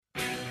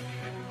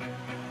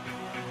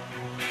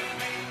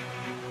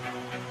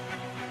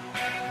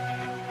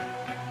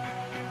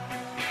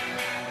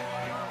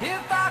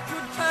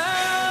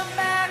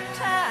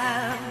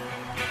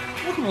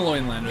Welcome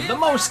to Loinlander, the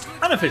most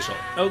unofficial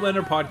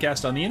Outlander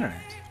podcast on the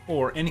internet,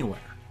 or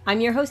anywhere.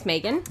 I'm your host,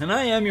 Megan. And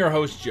I am your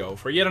host, Joe,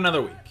 for yet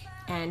another week.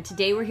 And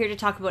today we're here to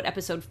talk about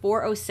episode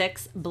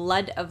 406,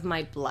 Blood of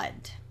My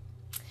Blood.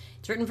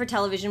 It's written for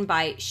television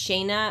by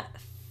Shayna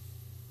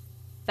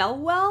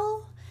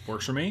Felwell.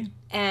 Works for me.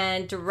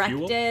 And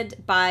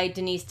directed by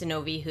Denise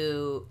Denovi,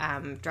 who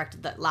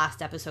directed the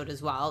last episode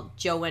as well.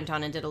 Joe went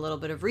on and did a little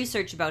bit of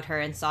research about her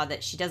and saw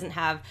that she doesn't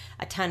have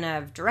a ton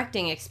of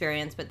directing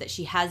experience, but that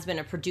she has been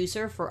a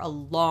producer for a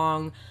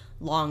long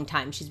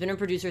time. She's been a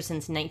producer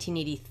since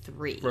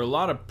 1983. For a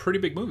lot of pretty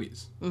big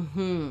movies.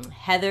 Mm-hmm.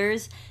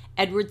 Heathers,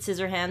 Edward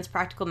Scissorhands,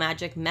 Practical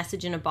Magic,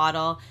 Message in a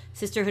Bottle,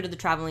 Sisterhood of the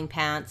Traveling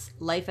Pants,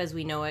 Life as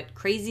We Know It,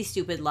 Crazy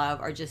Stupid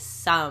Love are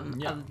just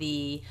some of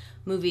the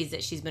movies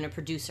that she's been a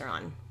producer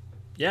on.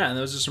 Yeah, and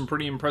those are some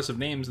pretty impressive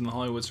names in the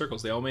Hollywood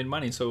circles. They all made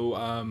money, so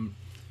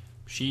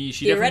she definitely knows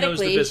the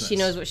Theoretically, business. she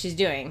knows what she's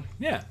doing.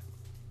 Yeah.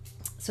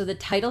 So the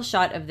title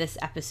shot of this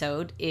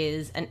episode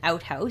is an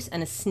outhouse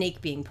and a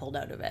snake being pulled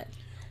out of it.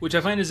 Which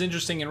I find is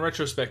interesting in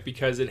retrospect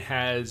because it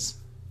has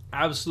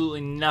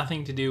absolutely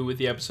nothing to do with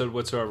the episode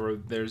whatsoever.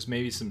 There's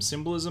maybe some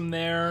symbolism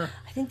there.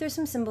 I think there's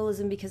some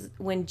symbolism because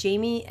when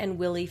Jamie and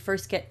Willie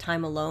first get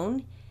time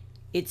alone,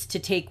 it's to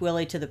take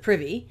Willie to the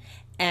privy.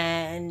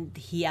 And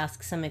he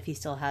asks him if he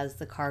still has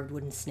the carved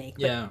wooden snake.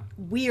 But yeah.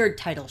 Weird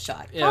title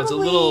shot. Yeah, Probably, it's a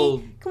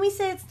little... Can we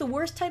say it's the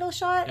worst title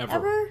shot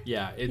ever?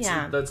 Yeah,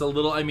 that's a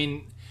little... I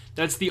mean,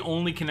 that's the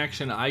only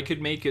connection I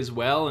could make as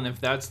well. And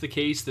if that's the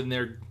case, then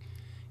they're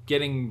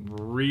getting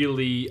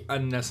really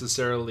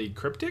unnecessarily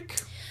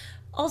cryptic.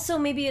 Also,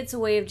 maybe it's a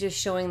way of just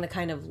showing the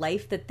kind of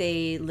life that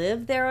they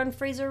live there on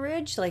Fraser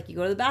Ridge. Like, you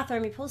go to the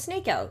bathroom, you pull a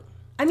snake out.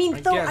 I mean,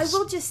 I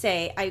will just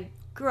say, I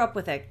grew up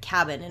with a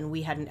cabin and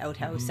we had an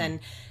outhouse. Mm-hmm. And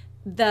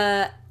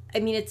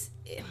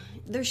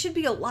there should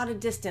be a lot of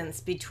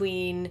distance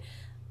between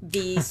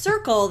the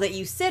circle that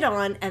you sit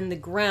on and the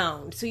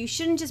ground. So you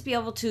shouldn't just be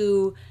able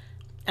to,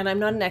 and I'm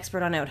not an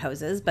expert on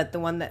outhouses, but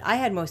the one that I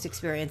had most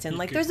experience in,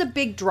 there's a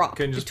big drop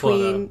between. Just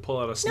pull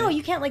out a snake. No,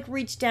 you can't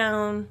reach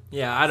down.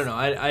 Yeah, I don't know.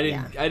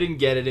 I didn't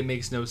get it. It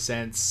makes no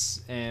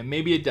sense, and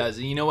maybe it does.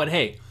 And you know what?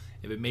 Hey,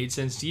 if it made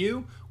sense to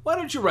you, why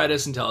don't you write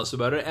us and tell us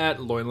about it at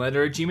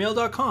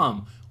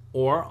loinlander@gmail.com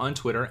or on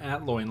Twitter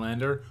at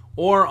loinlander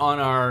or on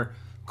our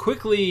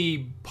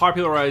quickly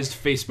popularized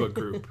Facebook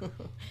group,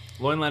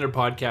 Loinlander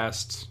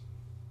Podcast.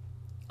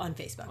 On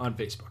Facebook. On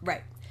Facebook.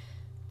 Right.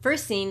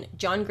 First scene,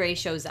 John Gray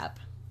shows up.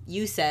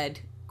 You said,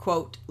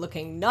 quote,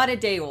 looking not a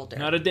day older.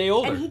 Not a day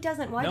older. And he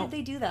doesn't. Why did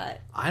they do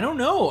that? I don't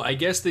know. I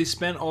guess they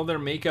spent all their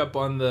makeup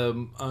on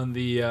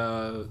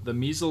the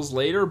measles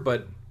later,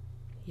 but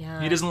he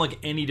doesn't look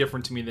any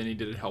different to me than he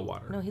did at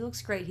Hellwater. No, he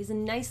looks great. He's a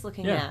nice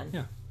looking man.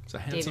 Yeah.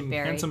 He's a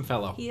handsome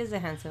fellow. He is a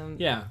handsome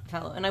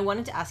fellow. And I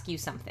wanted to ask you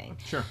something.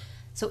 Sure.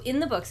 So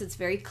in the books, it's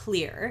very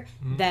clear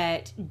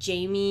that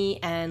Jamie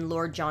and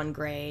Lord John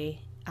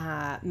Grey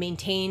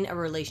maintain a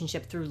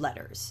relationship through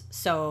letters.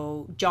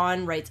 So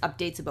John writes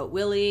updates about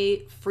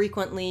Willie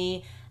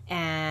frequently,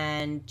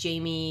 and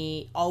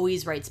Jamie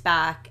always writes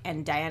back.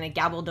 And Diana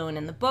Gabaldon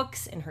in the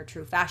books, in her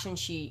true fashion,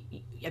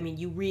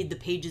 you read the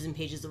pages and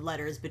pages of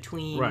letters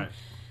between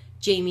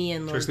Jamie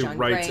and Lord John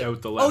Grey. Writes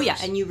out the letters. Oh yeah,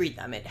 and you read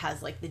them. It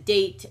has the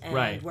date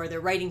and where they're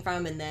writing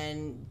from, and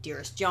then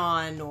Dearest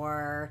John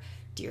or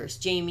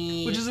Dearest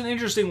Jamie. Which is an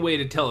interesting way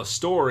to tell a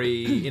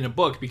story in a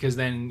book, because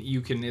then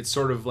it's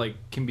sort of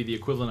can be the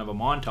equivalent of a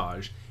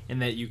montage, in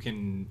that you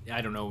can,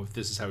 I don't know if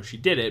this is how she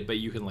did it, but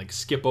you can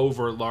skip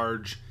over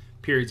large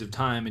periods of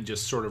time and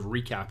just sort of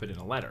recap it in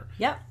a letter.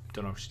 Yep.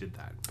 Don't know if she did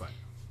that, but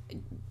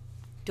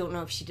don't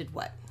know if she did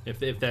what.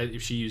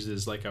 If she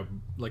uses like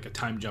a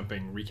time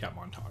jumping recap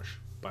montage,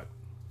 but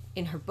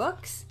in her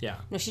books? Yeah.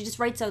 No, she just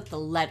writes out the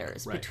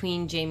letters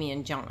between Jamie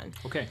and John.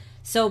 Okay.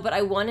 So, but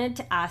I wanted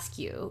to ask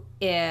you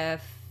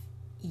if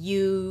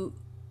you...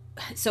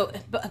 So,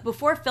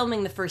 before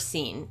filming the first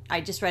scene,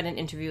 I just read an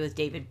interview with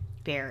David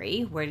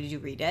Barry. Where did you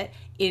read it?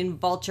 In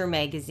Vulture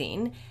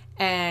magazine.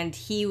 And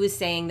he was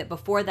saying that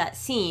before that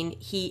scene,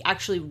 he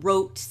actually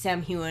wrote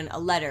Sam Heughan a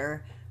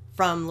letter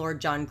from Lord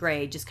John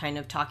Grey, just kind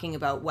of talking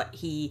about what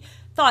he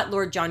thought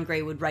Lord John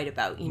Grey would write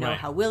about.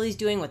 How Willie's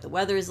doing, what the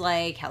weather's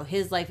like, how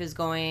his life is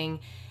going.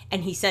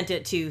 And he sent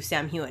it to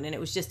Sam Heughan, and it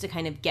was just to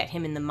kind of get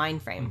him in the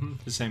mind frame. Mm-hmm.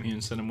 Did Sam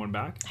Heughan send him one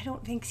back? I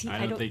don't think he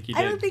I don't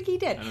think he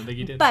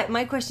did. But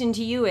my question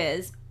to you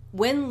is,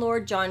 when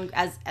Lord John,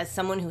 as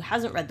someone who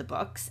hasn't read the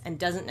books and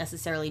doesn't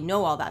necessarily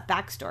know all that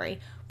backstory,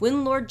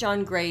 when Lord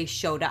John Grey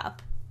showed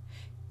up,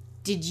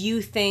 did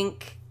you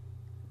think...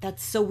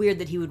 That's so weird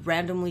that he would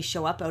randomly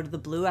show up out of the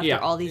blue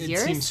after all these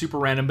years? It seems super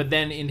random. But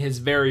then in their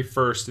very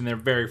first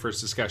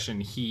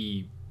discussion,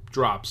 he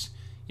drops,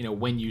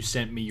 when you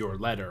sent me your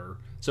letter.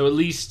 So at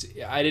least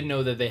I didn't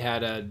know that they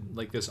had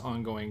this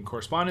ongoing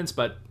correspondence,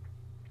 but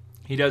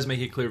he does make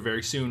it clear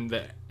very soon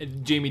that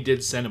Jamie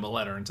did send him a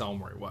letter and tell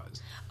him where he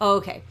was. Oh,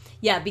 okay.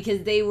 Yeah,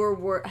 because they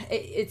were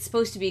it's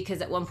supposed to be,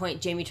 because at one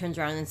point Jamie turns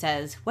around and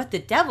says, "What the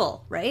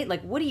devil?" Right?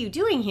 What are you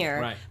doing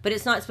here? Right. But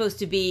it's not supposed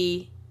to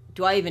be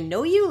do I even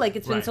know you? Like,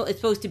 it's been Right. so, it's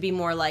supposed to be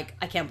more like,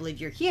 I can't believe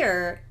you're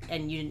here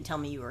and you didn't tell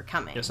me you were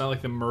coming. It's not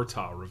like the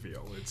Murtaugh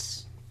reveal.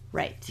 It's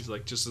Right. he's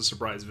like just a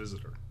surprise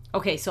visitor.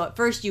 Okay, so at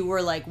first you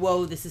were like,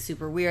 whoa, this is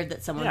super weird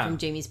that someone Yeah. from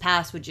Jamie's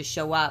past would just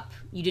show up.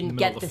 You didn't middle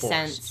get of the the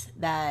forest. sense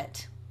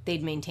that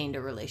they'd maintained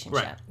a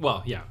relationship. Right.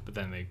 Well, yeah, but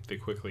then they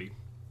quickly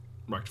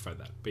rectified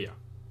that. But yeah.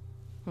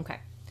 Okay.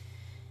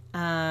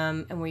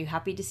 And were you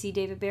happy to see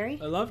David Barry?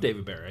 I love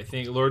David Barry. I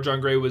think Laura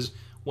John Gray was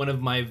one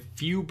of my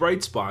few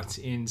bright spots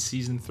in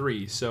season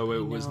 3, so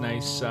it was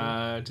nice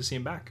to see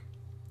him back.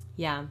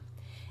 Yeah.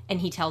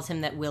 And he tells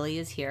him that Willie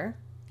is here.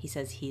 He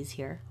says he's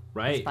here.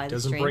 Right. He's by the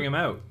Doesn't stream. bring him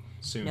out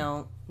soon.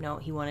 No,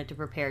 he wanted to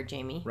prepare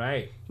Jamie.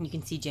 Right. And you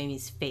can see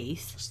Jamie's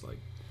face. Just like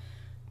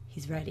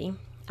He's ready.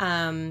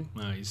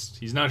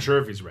 he's not sure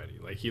if he's ready.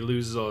 Like he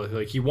loses all,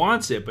 like he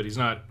wants it, but he's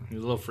not. He's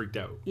a little freaked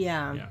out.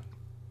 Yeah. Yeah.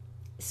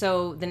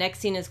 So the next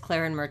scene is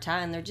Claire and Myrta,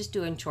 and they're just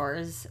doing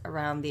chores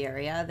around the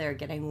area. They're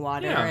getting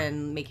water Yeah.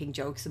 and making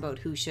jokes about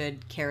who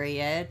should carry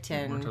it.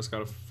 And Murtaugh's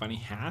got a funny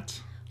hat.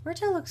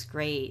 Myrta looks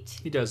great.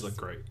 He does look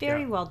great.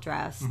 Very yeah. well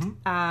dressed.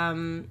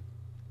 Mhm.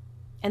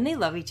 And they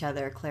love each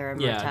other, Claire and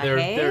Myrta. Yeah,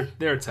 hey?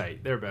 they're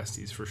tight. They're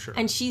besties for sure.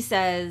 And she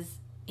says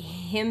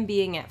him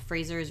being at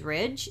Fraser's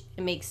Ridge,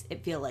 it makes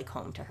it feel like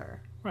home to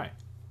her. Right.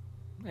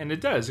 And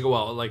it does.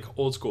 Well, like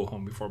old school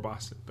home before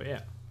Boston. But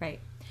yeah. Right.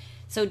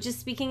 So just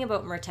speaking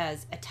about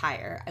Myrta's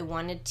attire, I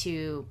wanted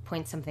to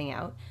point something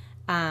out.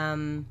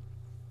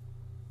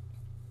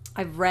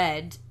 I've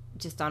read,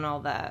 just on all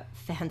the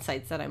fan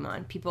sites that I'm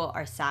on, people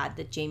are sad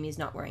that Jamie's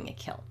not wearing a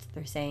kilt.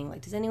 They're saying,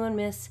 like, does anyone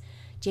miss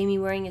Jamie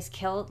wearing his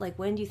kilt? Like,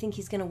 when do you think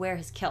he's going to wear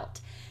his kilt?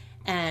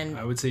 And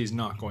I would say he's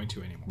not going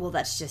to anymore. well,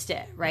 that's just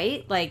it,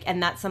 right? Like,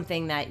 and that's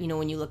something that, you know,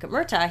 when you look at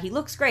Myrta, he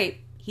looks great.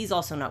 He's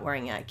also not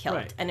wearing a kilt.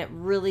 Right. And it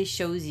really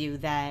shows you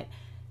that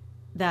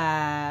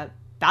the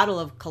Battle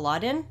of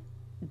Culloden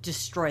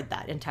destroyed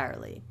that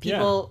entirely.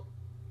 People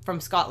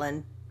from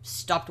Scotland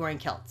stopped wearing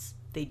kilts.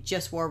 They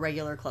just wore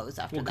regular clothes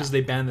after Well, that. because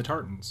they banned the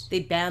tartans. They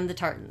banned the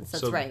tartans.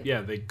 That's So, right.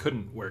 Yeah, they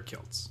couldn't wear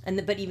kilts.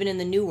 And but even in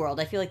the New World,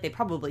 I feel like they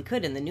probably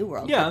could in the New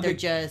World. Yeah, but they're they-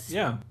 just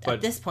yeah, but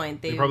at this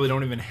point They probably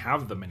don't even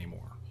have them anymore.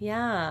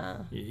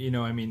 yeah. You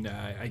know, I mean,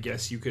 I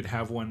guess you could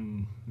have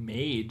one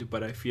made,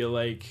 but I feel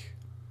like,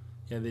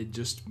 yeah, they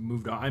just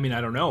moved on. I mean,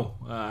 I don't know.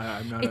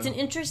 I'm not. It's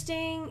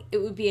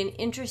it would be an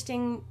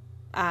interesting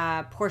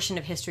portion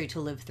of history to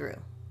live through,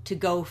 to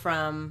go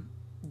from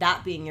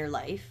that being your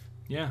life.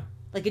 Yeah.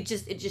 Like it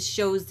just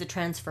shows the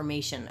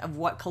transformation of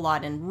what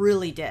Culloden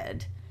really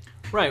did.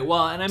 Right.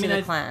 Well, and I mean,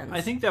 the clans.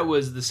 I think that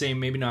was the same.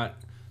 Maybe not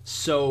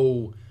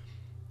so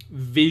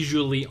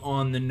visually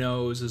on the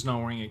nose as not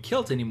wearing a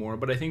kilt anymore,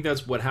 but I think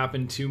that's what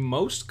happened to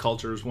most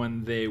cultures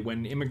when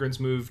immigrants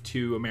moved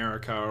to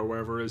America or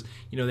wherever it is.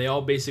 You know, they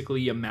all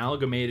basically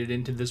amalgamated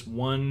into this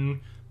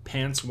one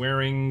pants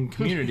wearing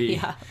community.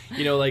 Yeah.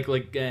 You know,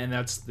 like and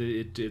that's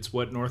it's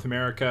what North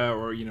America,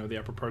 or you know, the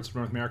upper parts of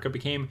North America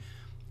became.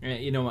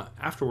 You know,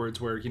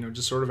 afterwards, where, you know,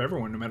 just sort of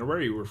everyone, no matter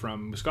where you were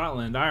from,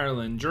 Scotland,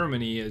 Ireland,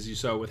 Germany, as you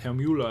saw with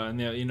Helmula, and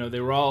you know,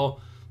 they're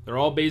all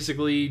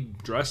basically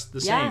dressed the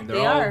Yeah, same.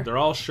 they are. They're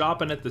all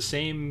shopping at the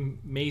same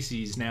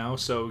Macy's now,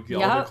 so all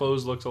Yep. their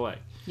clothes looked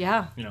alike.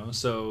 Yeah. You know,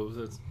 so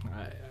that's,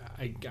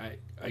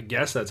 I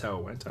guess that's how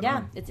it went. I don't Yeah,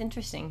 know. it's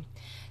interesting.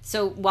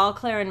 So while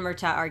Claire and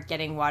Myrta are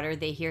getting water,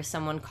 they hear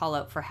someone call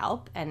out for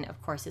help, and of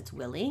course it's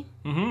Willie.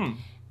 Mm-hmm.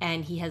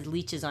 And he has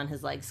leeches on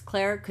his legs.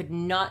 Claire could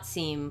not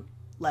seem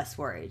less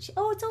worried.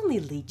 Oh, it's only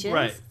leeches.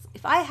 Right.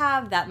 If I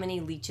have that many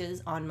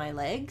leeches on my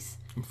legs,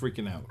 I'm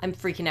freaking out. I'm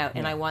freaking out,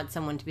 and I want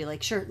someone to be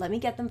like, sure, let me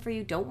get them for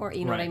you. Don't worry.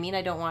 You know what I Right. mean?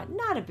 I don't want,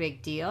 not a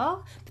big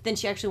deal. But then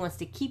she actually wants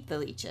to keep the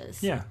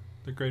leeches. Yeah,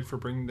 they're great for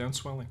bringing down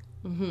swelling.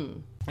 Mm-hmm.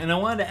 And I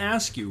wanted to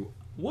ask you,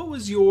 what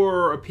was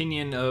your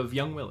opinion of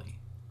young Willie?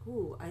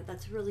 Ooh,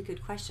 that's a really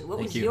good question. What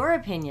Thank was you. your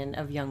opinion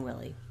of young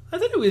Willie? I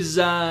thought it was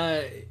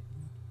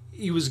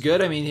he was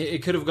good. I mean,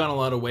 it could have gone a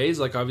lot of ways.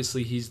 Like,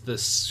 obviously, he's the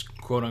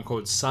quote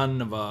unquote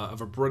son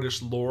of a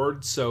British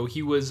lord, so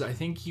I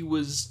think he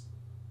was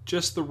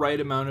just the right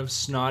amount of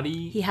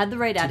snotty. He had the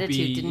right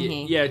attitude, didn't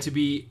he? Yeah, to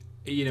be,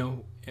 you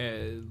know,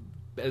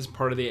 as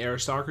part of the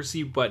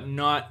aristocracy, but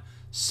not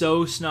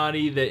so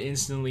snotty that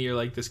instantly you're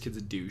like, this kid's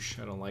a douche.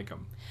 I don't like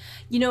him.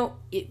 You know,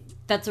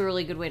 that's a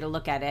really good way to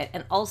look at it.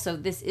 And also,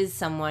 this is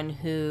someone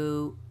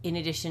who, in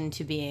addition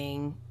to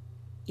being,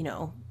 you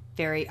know,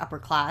 very upper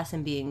class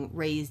and being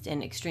raised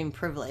in extreme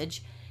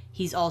privilege,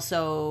 he's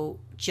also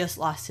just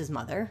lost his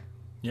mother.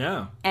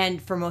 Yeah.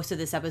 And for most of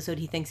this episode,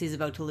 he thinks he's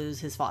about to lose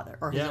his father,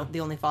 or Yeah. the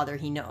only father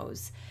he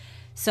knows.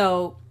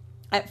 So,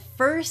 at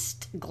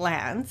first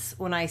glance,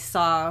 when I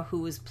saw who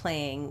was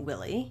playing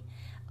Willie,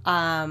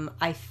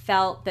 I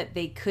felt that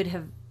they could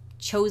have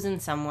chosen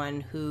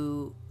someone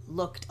who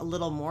looked a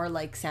little more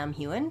like Sam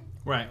Heughan.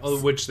 Right.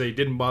 Which they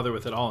didn't bother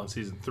with at all in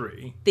season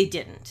 3. They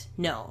didn't,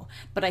 no.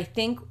 But I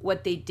think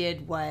what they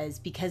did was,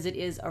 because it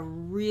is a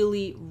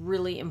really,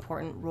 really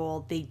important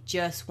role, they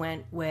just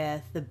went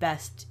with the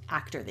best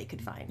actor they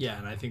could find. Yeah,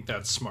 and I think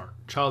that's smart.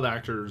 Child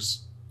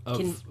actors of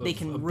They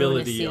can ruin a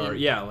ability scene. are,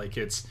 yeah, like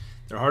it's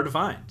they're hard to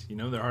find.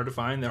 They're hard to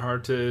find. They're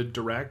hard to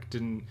direct,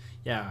 and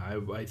yeah,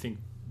 I think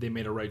they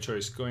made a right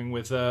choice going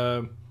with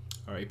or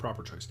a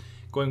proper choice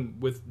going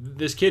with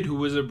this kid who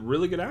was a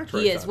really good actor.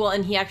 He is. Well,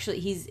 and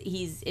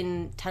he's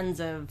in tons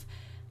of.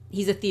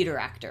 He's a theater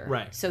actor,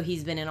 right? So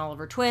he's been in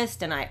Oliver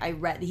Twist, and I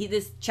read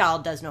this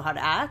child does know how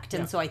to act,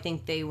 and so I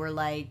think they were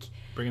like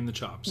bring in the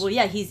chops. Well,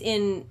 yeah, he's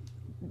in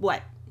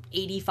what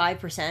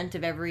 85%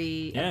 of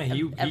every. Yeah,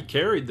 he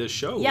carried the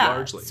show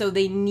largely. So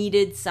they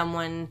needed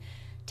someone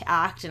to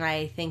act, and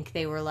I think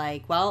they were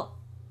like, well,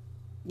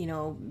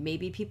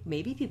 maybe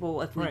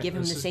people if we give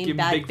him the same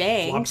bad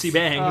bangs, flopsy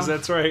bangs.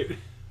 That's right.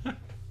 But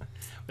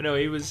no,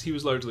 he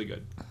was largely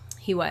good.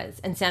 He was,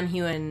 and Sam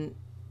Heughan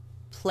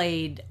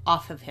played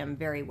off of him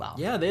very well.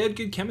 Yeah, they had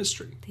good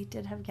chemistry. They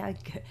did have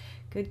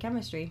good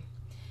chemistry.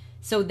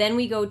 So then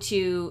we go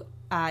to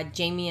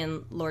Jamie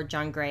and Lord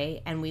John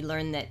Grey, and we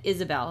learn that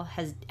Isabel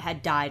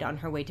had died on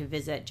her way to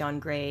visit John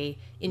Grey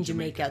in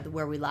Jamaica,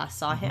 where we last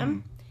saw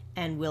him,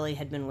 and Willie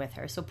had been with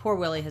her. So poor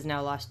Willie has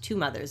now lost two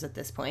mothers at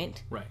this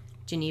point. Right.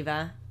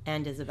 Geneva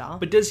and Isabel.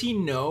 But does he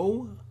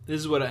know? This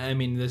is what I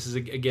mean. This is,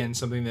 again,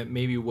 something that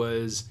maybe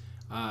was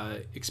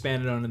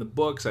expanded on in the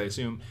books, I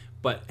assume,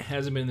 but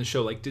hasn't been in the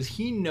show. Like, does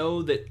he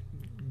know that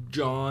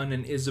John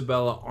and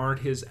Isabella aren't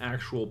his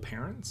actual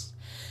parents?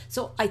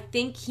 So I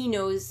think he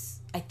knows.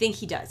 I think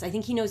he does. I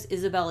think he knows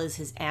Isabella is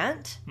his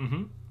aunt.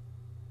 Mm-hmm.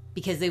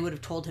 Because they would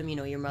have told him,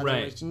 your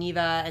mother was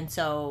Geneva. And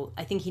so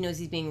I think he knows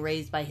he's being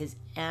raised by his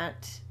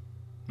aunt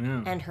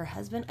and her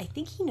husband. I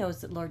think he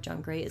knows that Lord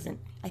John Grey isn't.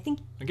 I think.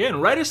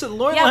 Again, write us at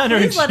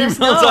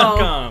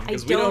loylander@gmail.com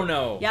because we don't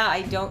know. Yeah,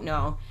 I don't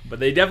know. But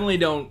they definitely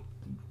don't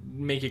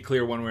make it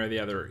clear one way or the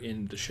other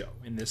in the show,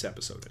 in this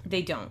episode.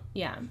 They don't,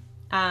 yeah.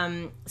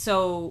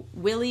 So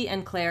Willie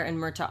and Claire and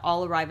Myrta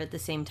all arrive at the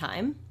same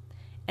time,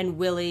 and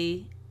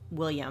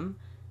William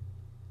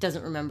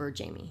doesn't remember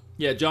Jamie.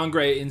 Yeah, John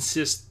Grey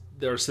says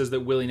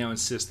that Willie now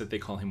insists that they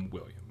call him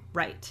William.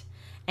 Right.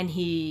 And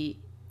he,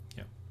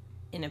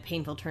 in a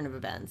painful turn of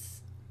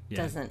events,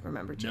 doesn't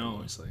remember Jamie.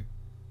 No, it's like...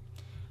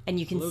 And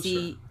you can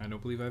see... Sir. I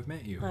don't believe I've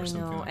met you. I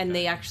know. And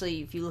they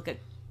actually, if you look at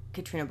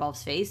Katrina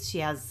Balfe's face, she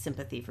has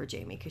sympathy for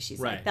Jamie because she's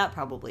like, that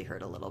probably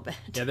hurt a little bit.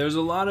 Yeah, there's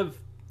a lot of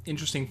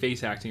interesting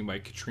face acting by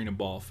Katrina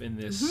Balfe in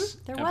this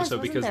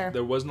episode because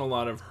there wasn't a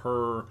lot of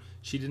her.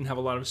 She didn't have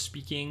a lot of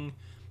speaking,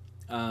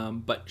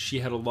 but she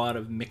had a lot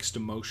of mixed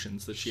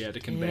emotions that she had to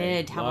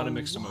convey. A lot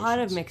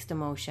of mixed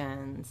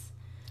emotions.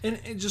 And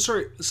just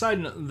side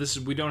note,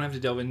 we don't have to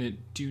delve into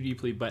it too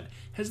deeply, but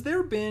has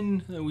there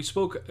been? We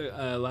spoke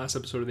last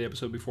episode of the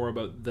episode before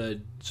about the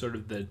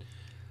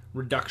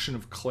reduction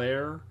of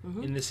Claire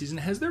in this season.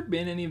 Has there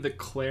been any of the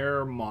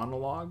Claire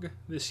monologue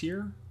this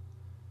year?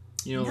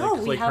 No,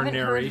 we haven't her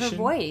narration? Heard her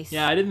voice.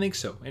 Yeah, I didn't think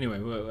so. Anyway.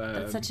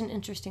 That's such an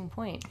interesting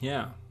point.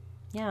 Yeah.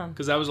 Yeah.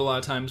 Because that was a lot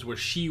of times where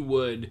she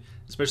would,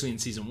 especially in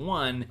season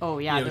 1,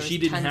 she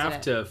didn't have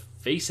to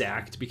face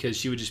act because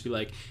she would just be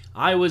like,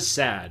 I was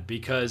sad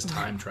because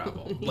time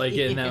travel.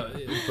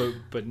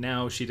 But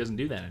now she doesn't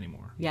do that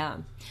anymore. Yeah.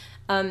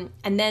 And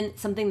then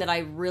something that I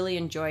really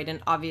enjoyed,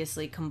 and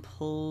obviously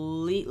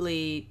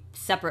completely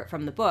separate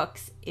from the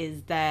books,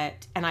 is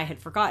that, and I had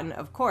forgotten,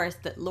 of course,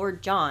 that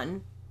Lord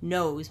John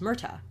knows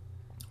Myrta.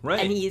 Right.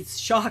 And he's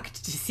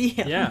shocked to see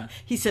him. Yeah.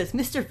 He says,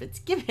 Mr.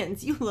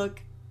 Fitzgibbons, you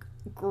look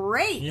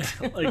great.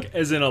 Yeah,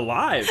 as in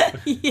alive.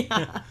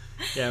 Yeah.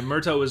 Yeah,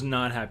 Myrta was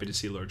not happy to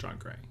see Lord John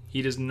Grey.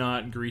 He does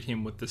not greet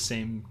him with the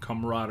same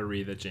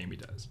camaraderie that Jamie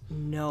does.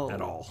 No.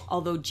 At all.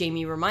 Although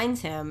Jamie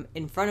reminds him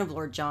in front of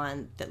Lord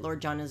John that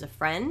Lord John is a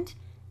friend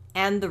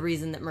and the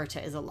reason that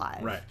Myrta is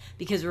alive. Right.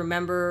 Because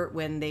remember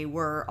when they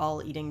were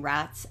all eating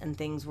rats and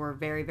things were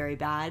very, very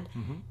bad,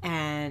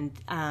 and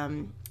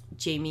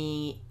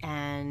Jamie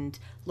and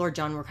Lord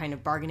John were kind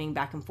of bargaining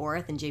back and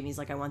forth, and Jamie's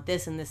like, I want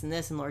this and this and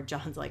this, and Lord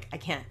John's like, I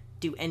can't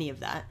do any of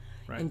that.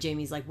 Right. And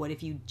Jamie's like, what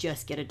if you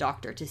just get a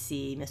doctor to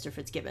see Mr.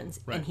 Fitzgibbons?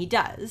 Right. And he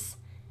does,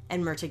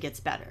 and Myrta gets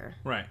better.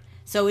 Right.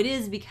 So it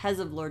is because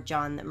of Lord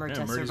John that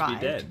Myrta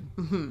survived. Be dead.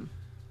 Mm-hmm.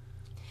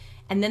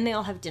 And then they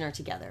all have dinner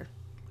together.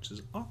 Which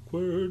is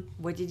awkward.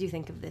 What did you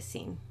think of this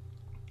scene?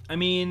 I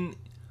mean,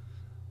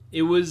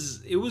 it was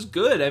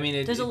good. I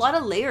mean, there's a lot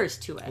of layers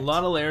to it. A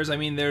lot of layers. I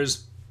mean, there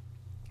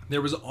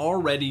was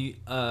already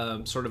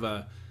sort of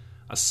a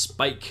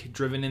spike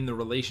driven in the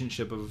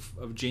relationship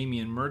of Jamie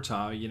and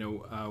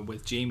Myrta,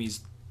 with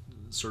Jamie's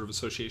sort of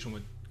association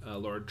with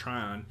Lord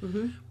Tryon.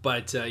 Mm-hmm.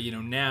 But,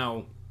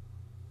 now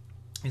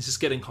it's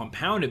just getting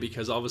compounded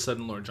because all of a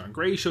sudden Lord John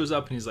Grey shows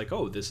up and he's like,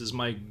 oh, this is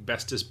my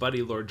bestest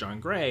buddy, Lord John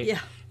Grey. Yeah.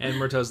 And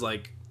Myrta's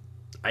like,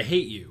 I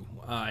hate you.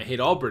 I hate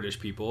all British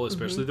people,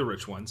 especially the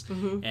rich ones.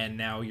 Mm-hmm. And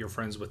now you're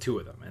friends with two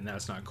of them, and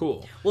that's not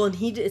cool. Well, and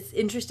it's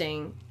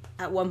interesting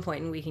at one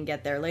point, and we can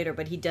get there later,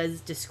 but he does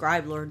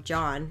describe Lord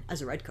John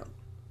as a redcoat.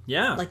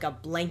 Yeah. Like a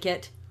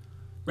blanket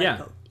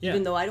redcoat. Yeah.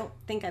 Even though I don't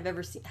think I've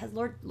ever seen...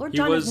 Lord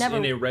John he was has never...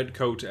 in a red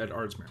coat at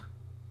Ardsmuir.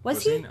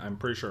 Was he? I'm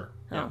pretty sure.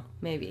 Oh, yeah.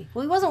 Maybe.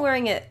 Well, he wasn't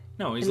wearing it.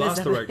 No, he's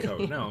lost the red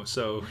coat. No,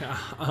 so...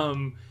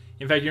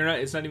 in fact,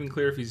 it's not even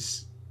clear if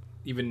he's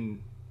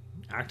even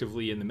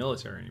actively in the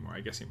military anymore.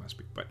 I guess he must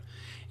be. But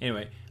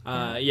anyway,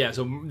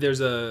 so there's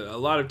a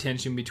lot of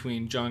tension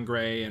between John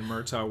Gray and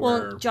Murtaugh.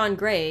 Well, John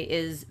Gray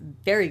is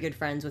very good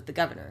friends with the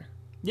governor.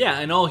 Yeah,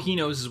 and all he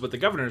knows is what the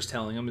governor's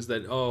telling him is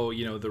that,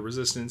 the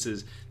resistance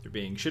is they're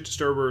being shit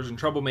disturbers and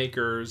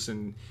troublemakers.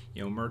 And,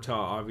 Murtaugh,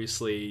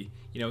 obviously,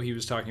 he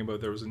was talking about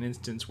there was an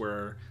instance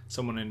where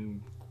someone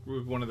in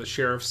one of the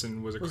sheriffs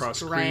and was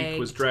across creek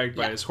was dragged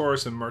by his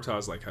horse, and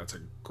Murtaugh's like, that's a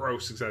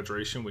gross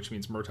exaggeration, which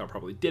means Murtaugh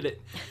probably did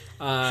it.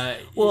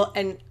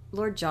 And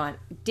Lord John,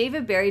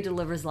 David Barry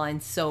delivers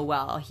lines so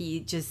well. He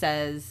just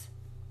says,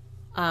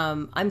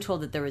 I'm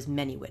told that there was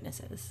many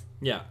witnesses.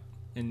 Yeah.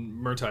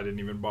 And Murtaugh didn't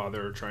even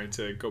bother trying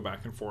to go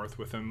back and forth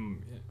with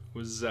him. It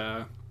was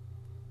a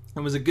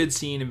good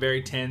scene and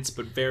very tense,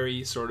 but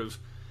very sort of,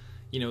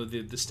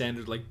 the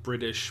standard like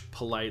British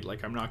polite,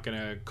 like, I'm not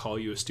gonna call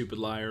you a stupid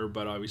liar,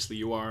 but obviously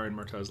you are. And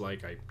Murtaugh's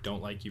like, I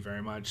don't like you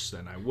very much,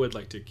 and I would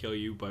like to kill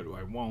you, but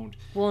I won't.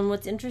 Well, and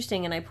what's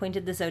interesting, and I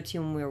pointed this out to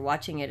you when we were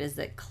watching it, is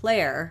that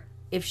Claire,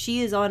 if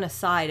she is on a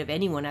side of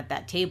anyone at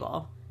that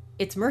table,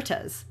 it's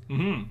Murtaugh's.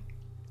 Mm-hmm.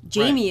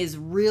 Jamie is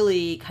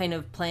really kind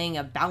of playing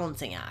a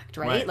balancing act,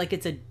 right? Like,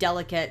 it's a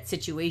delicate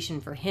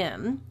situation for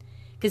him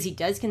because he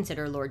does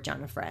consider Lord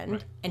John a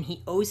friend, and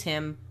he owes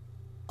him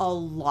a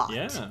lot.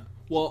 Yeah.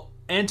 Well,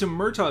 and to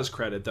Murtaugh's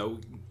credit, though,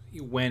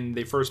 when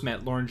they first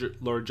met,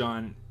 Lord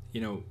John,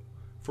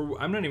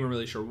 I'm not even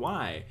really sure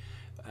why,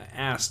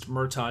 asked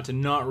Murtaugh to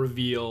not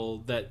reveal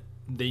that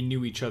they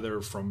knew each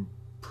other from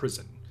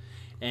prison.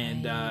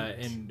 And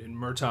and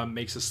Murtaugh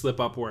makes a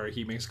slip up where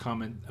he makes a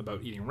comment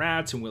about eating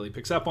rats, and Willie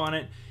picks up on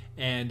it.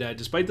 And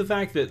despite the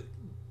fact that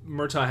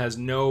Murtaugh has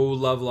no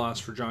love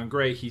lost for John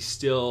Gray, he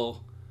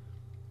still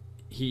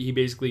he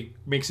basically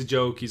makes a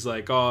joke. He's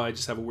like, "Oh, I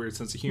just have a weird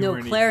sense of humor."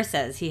 No, Claire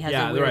says he has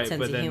a weird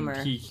sense of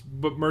humor.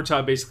 But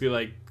Murtaugh basically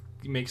like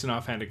makes an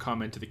offhanded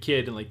comment to the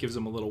kid and like gives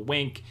him a little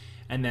wink,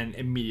 and then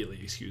immediately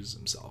excuses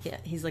himself. Yeah,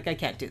 he's like, "I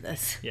can't do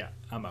this." Yeah,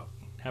 I'm out.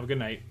 Have a good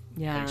night.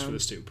 Yeah, thanks for the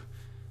soup.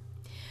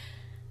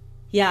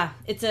 Yeah,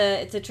 it's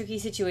a tricky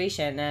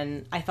situation,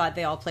 and I thought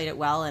they all played it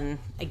well. And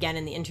again,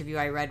 in the interview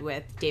I read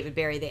with David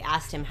Barry, they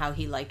asked him how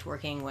he liked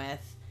working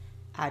with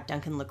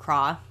Duncan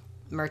Lacroix,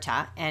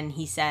 Murtaugh, and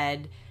he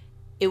said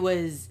it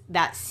was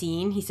that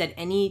scene. He said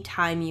any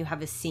time you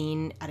have a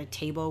scene at a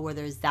table where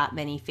there's that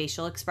many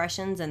facial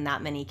expressions and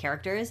that many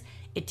characters,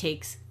 it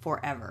takes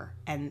forever.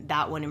 And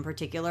that one in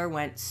particular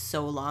went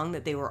so long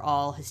that they were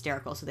all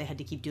hysterical, so they had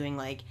to keep doing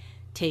like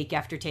take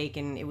after take,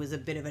 and it was a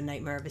bit of a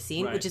nightmare of a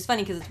scene, which is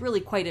funny because it's really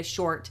quite a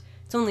short,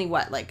 it's only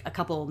like a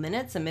couple of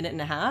minutes, a minute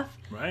and a half,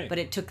 but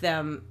it took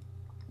them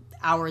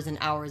hours and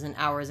hours and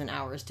hours and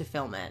hours to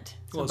film it.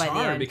 So well, it's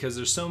hard because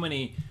there's so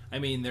many,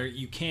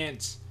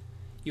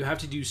 you have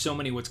to do so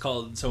many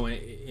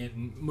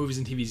in movies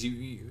and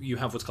TVs you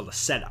have what's called a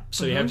setup,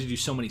 so you have to do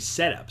so many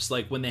setups,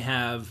 like when they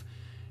have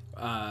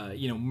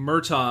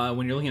Murtaugh,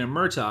 when you're looking at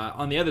Murtaugh,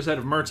 on the other side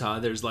of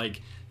Murtaugh there's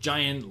like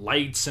giant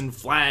lights and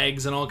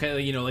flags and all kind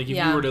of, like if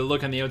you were to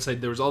look on the outside,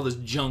 there was all this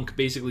junk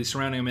basically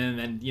surrounding him, and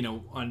then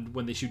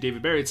when they shoot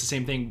David Barry, it's the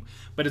same thing,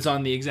 but it's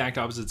on the exact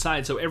opposite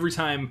side. So every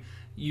time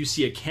you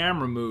see a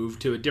camera move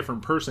to a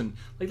different person,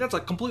 like that's a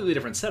completely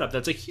different setup.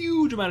 That's a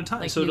huge amount of time.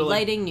 Like so new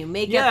lighting, new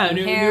makeup,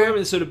 new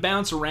hair. So to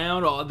bounce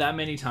around all that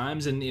many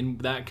times and in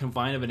that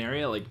confined of an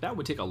area, like that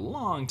would take a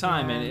long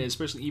time, and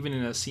especially even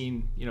in a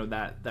scene,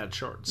 that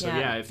short. So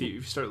if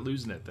you start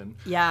losing it, then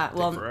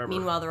forever.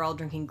 Meanwhile they're all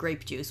drinking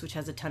grape juice, which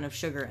has a ton of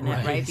sugar in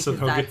it, right? Because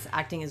that's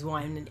acting as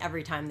wine, and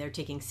every time they're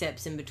taking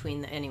sips in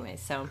between anyway.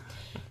 So,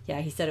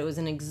 he said it was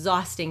an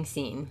exhausting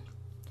scene.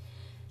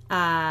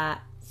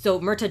 So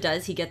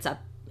Murtaugh he gets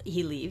up,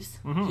 he leaves.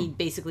 Mm-hmm. He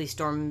basically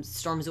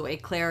storms away.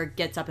 Claire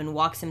gets up and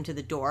walks him to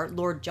the door.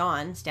 Lord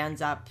John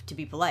stands up to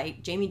be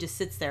polite. Jamie just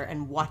sits there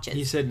and watches.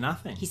 He said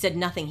nothing.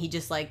 He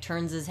just like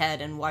turns his head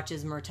and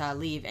watches Murtaugh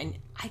leave. And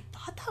I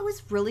thought that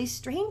was really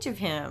strange of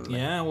him.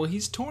 Yeah, well,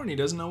 he's torn. He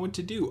doesn't know what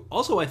to do.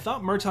 Also, I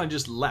thought Murtaugh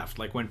just left,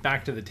 like went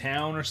back to the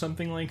town or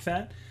something like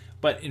that.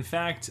 But in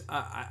fact,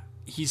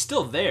 he's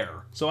still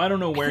there, so I don't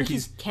know where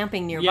he's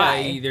camping nearby.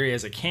 Yeah, either he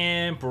has a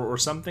camp or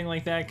something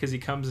like that, because he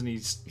comes and he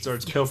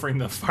starts pilfering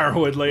the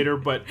firewood later.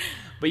 But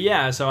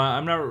yeah, so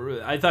I'm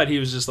not. I thought he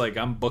was just like,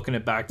 I'm booking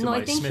it back to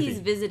my smithy. No, I think he's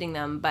visiting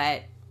them,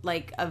 but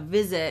like a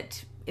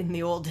visit in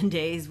the olden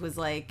days was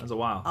like, that was a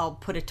while. I'll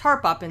put a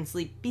tarp up and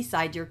sleep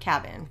beside your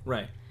cabin.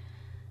 Right.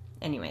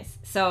 Anyways,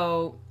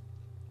 so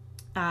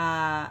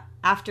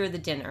after the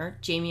dinner,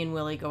 Jamie and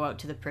Willie go out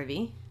to the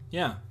privy.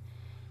 Yeah.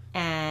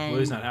 And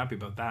Willie's not happy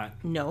about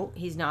that. No,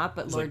 he's not.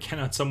 But he's like,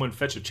 cannot someone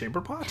fetch a chamber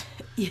pot?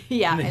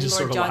 Yeah, and just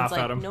Lord sort of John's like,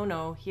 at him.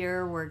 no,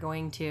 here we're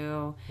going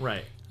to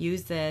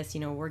use this.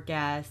 We're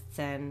guests,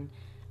 and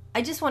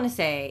I just want to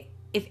say,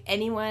 if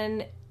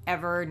anyone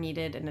ever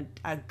needed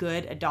a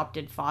good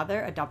adoptive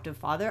father,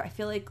 I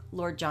feel like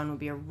Lord John would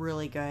be a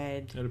really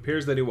good. It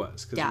appears that he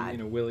was, because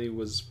Willie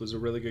was a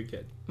really good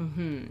kid.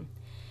 Mm-hmm.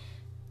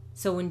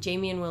 So when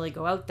Jamie and Willie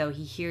go out, though,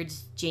 he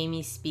hears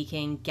Jamie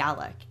speaking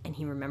Gaelic, and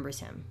he remembers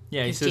him.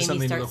 Yeah, he says Jamie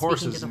something to the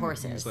horses. To the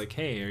horses. He's like,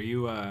 "Hey, are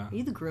you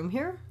the groom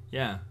here?"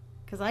 Yeah.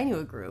 because I knew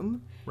a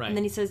groom. Right. And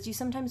then he says, do you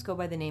sometimes go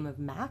by the name of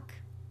Mac?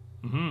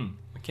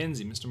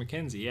 Mackenzie, Mr.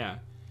 Mackenzie, yeah.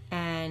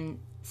 And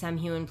Sam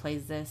Heughan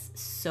plays this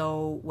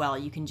so well.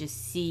 You can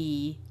just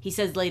see, he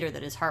says later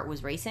that his heart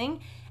was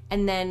racing.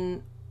 And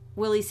then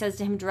Willie says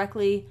to him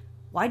directly,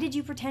 why did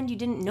you pretend you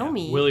didn't know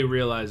me? Willie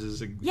realizes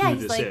who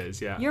he's this like,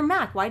 is. Yeah, you're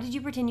Mac. Why did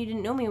you pretend you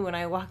didn't know me when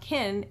I walk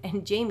in?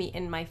 And Jamie,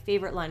 in my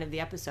favorite line of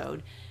the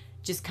episode,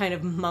 just kind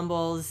of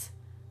mumbles,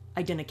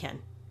 I dinna ken.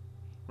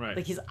 Right.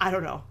 Like I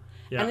don't know.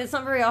 Yeah. And it's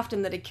not very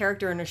often that a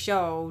character in a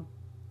show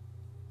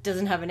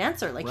doesn't have an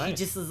answer. Like he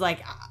just is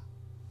like,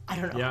 I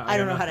don't know. Yeah, I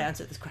don't know how to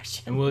answer this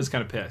question. And Willie's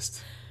kind of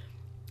pissed.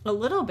 A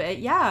little bit,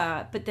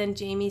 yeah. But then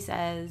Jamie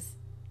says,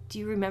 do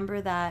you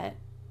remember that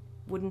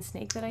wooden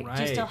snake that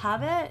do you still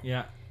have it?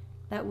 Yeah.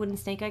 That wooden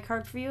snake I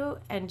carved for you?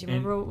 And do you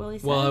remember what Willie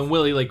said? Well, and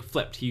Willie like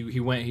flipped.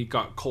 He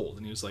got cold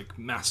and he was like,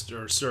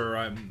 Master, sir,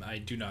 I'm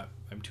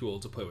too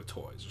old to play with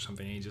toys or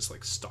something. And he just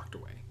like stalked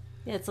away.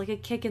 Yeah, it's like a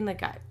kick in the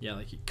gut. Yeah,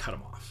 like he cut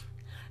him off.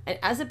 And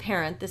as a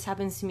parent, this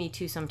happens to me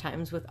too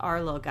sometimes with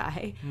our little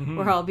guy,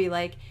 where I'll be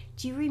like,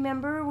 do you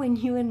remember when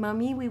you and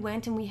Mommy, we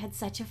went and we had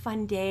such a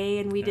fun day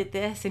and we did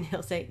this? And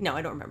he'll say, no,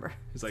 I don't remember.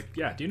 He's like,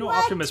 yeah, do you know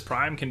Optimus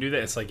Prime can do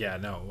this? It's like, yeah,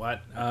 no,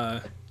 what?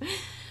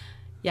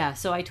 Yeah,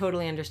 so I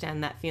totally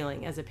understand that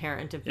feeling as a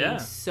parent of being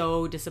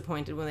so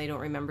disappointed when they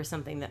don't remember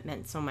something that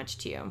meant so much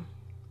to you.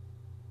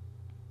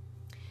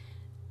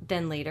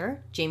 Then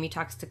later, Jamie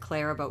talks to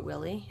Claire about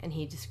Willie, and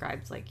he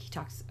describes, he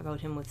talks about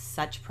him with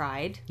such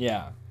pride.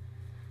 Yeah.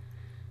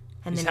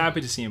 And he's happy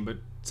to see him, but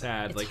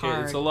sad. It's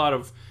hard. It's a lot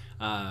of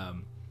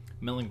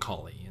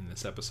melancholy in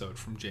this episode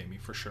from Jamie,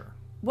 for sure.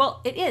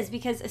 Well, it is,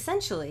 because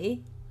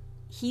essentially,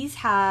 he's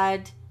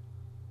had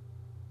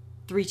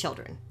 3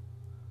 children.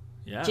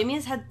 Yeah. Jamie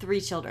has had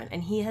 3 children,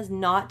 and he has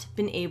not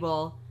been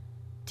able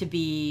to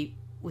be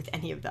with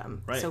any of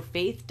them. Right. So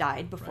Faith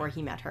died before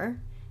he met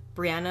her.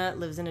 Brianna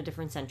lives in a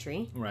different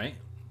century. Right.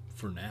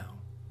 For now.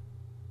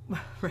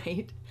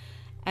 Right.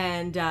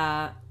 And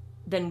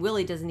then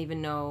Willie doesn't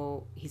even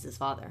know he's his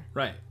father.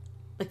 Right.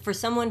 Like, for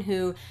someone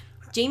who...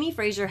 Jamie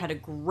Fraser had a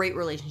great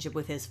relationship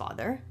with his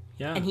father.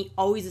 Yeah. And he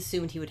always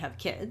assumed he would have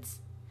kids.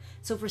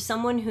 So for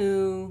someone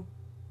who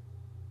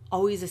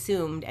always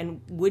assumed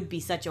and would be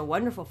such a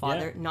wonderful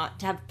father, not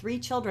to have 3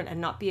 children and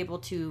not be able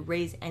to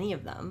raise any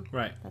of them.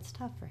 Right. That's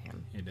tough for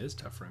him. It is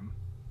tough for him.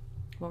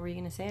 What were you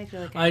going to say? I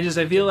feel like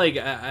I feel like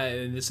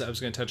I was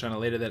going to touch on it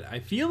later, that I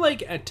feel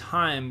like at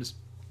times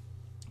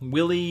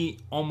Willie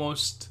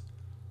almost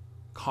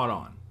caught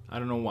on. I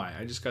don't know why.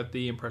 I just got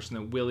the impression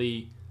that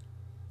Willie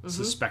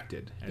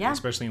suspected, and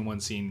especially in one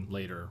scene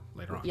later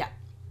on. Yeah.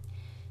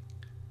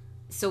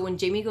 So when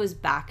Jamie goes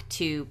back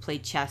to play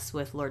chess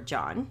with Lord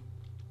John,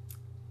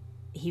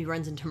 he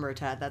runs into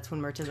Myrta. That's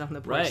when Myrta's on the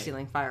porch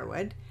stealing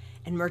firewood.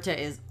 And Myrta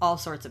is all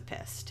sorts of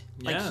pissed.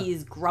 Like,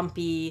 he's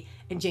grumpy,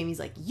 and Jamie's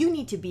like, you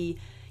need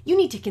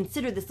to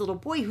consider this little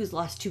boy who's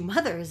lost 2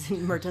 mothers.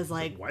 And Myrta's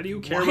like, why do you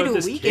care about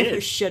this kid? Why do we give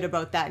a shit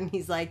about that? And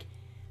he's like,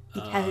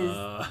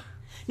 because...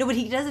 No, but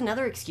he does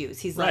another excuse.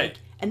 He's like,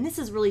 and this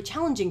is really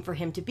challenging for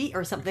him to be,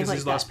 or something like that. Because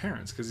he's lost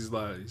parents. Because he's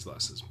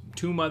lost his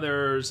 2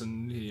 mothers,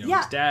 and his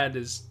dad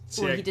is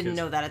sick. Well, he didn't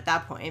know that at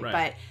that point.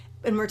 Right.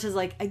 And Myrta's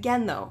like,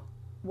 again, though,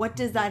 what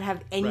does that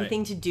have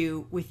anything to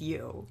do with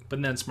you?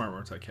 But then smart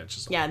Myrta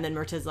catches on. Yeah, and then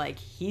Myrta's like,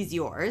 he's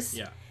yours.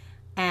 Yeah.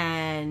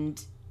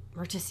 And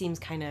Myrta seems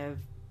kind of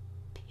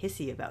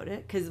pissy about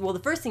it. Because, well, the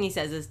first thing he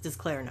says is, does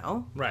Claire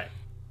know? Right.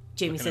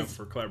 Jamie Looking says... out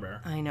for Claire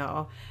Bear. I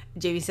know.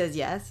 Jamie says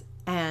yes.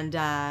 And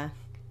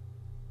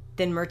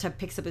then Myrta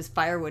picks up his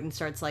firewood and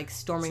starts,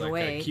 storming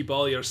away. Keep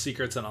all your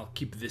secrets, and I'll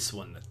keep this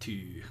one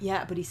too.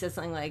 Yeah, but he says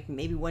something like,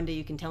 maybe one day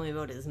you can tell me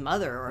about his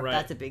mother, or if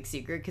that's a big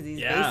secret, because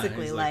he's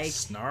basically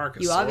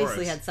you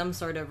obviously had some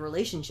sort of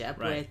relationship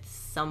with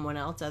someone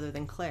else other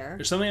than Claire.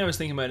 There's something I was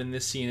thinking about in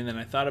this scene, and then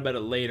I thought about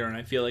it later, and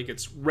I feel like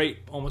it's right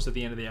almost at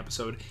the end of the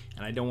episode,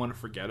 and I don't want to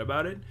forget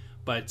about it.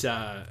 But,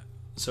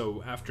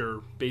 so after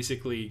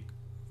basically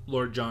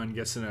Lord John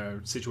gets in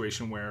a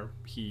situation where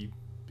he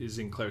is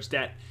in Claire's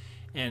debt,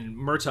 and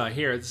Myrta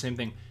here, the same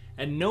thing.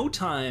 At no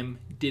time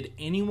did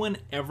anyone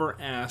ever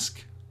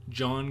ask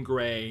John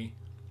Grey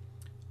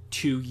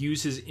to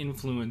use his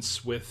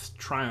influence with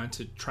Tryon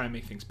to try and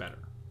make things better.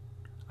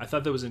 I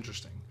thought that was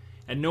interesting.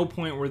 At no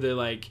point were they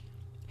like,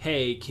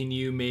 hey, can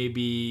you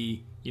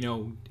maybe,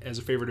 as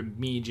a favor to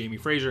me, Jamie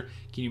Fraser,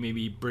 can you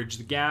maybe bridge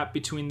the gap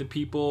between the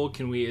people?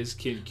 Can we...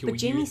 But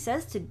Jamie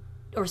says to...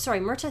 Or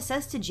sorry, Myrta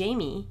says to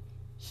Jamie,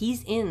 he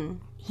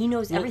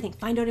knows everything.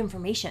 Find out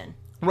information.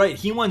 Right,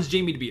 he wants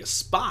Jamie to be a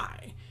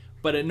spy,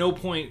 but at no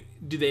point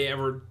do they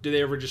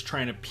ever just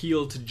try and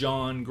appeal to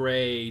John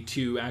Grey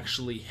to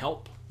actually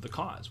help the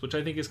cause, which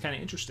I think is kind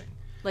of interesting.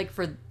 Like,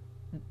 for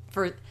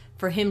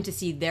for him to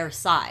see their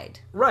side.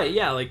 Right,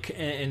 yeah, like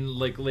and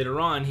like later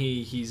on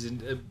he's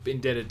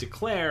indebted to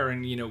Claire,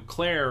 and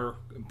Claire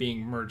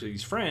being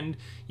Murtaugh's friend,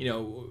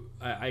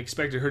 I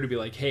expected her to be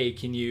like, hey,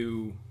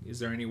 is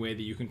there any way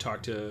that you can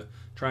talk to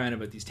Tryon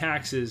about these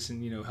taxes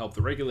and help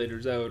the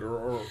regulators out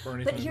or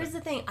anything? But here's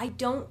the thing, I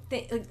don't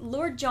think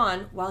Lord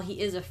John, while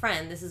he is a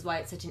friend, this is why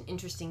it's such an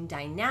interesting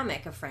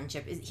dynamic of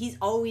friendship, is he's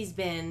always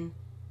been,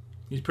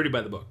 he's pretty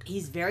by the book.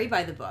 He's very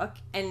by the book,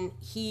 and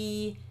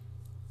he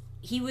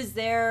was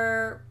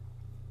their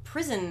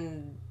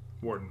prison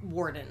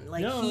warden.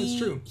 Like, that's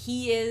true.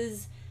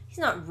 He's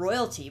not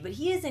royalty, but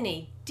he is in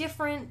a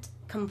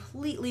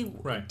completely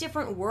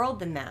different world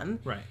than them.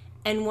 Right.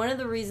 And one of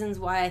the reasons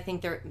why I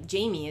think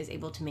Jamie is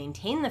able to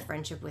maintain the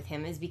friendship with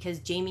him is because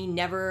Jamie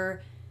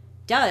never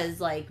does,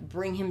 like,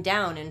 bring him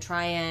down and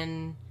try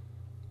and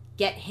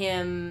get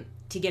him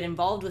to get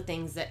involved with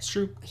things that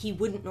he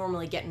wouldn't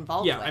normally get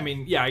involved with. Yeah, I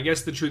mean, I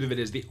guess the truth of it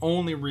is the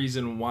only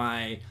reason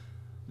why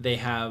they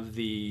have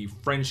the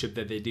friendship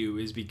that they do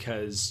is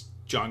because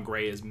John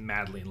Grey is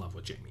madly in love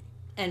with Jamie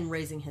and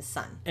raising his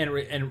son.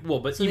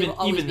 But so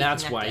even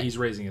that's why he's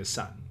raising his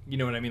son. You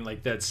know what I mean?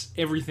 Like, that's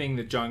everything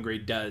that John Grey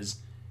does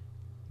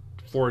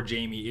for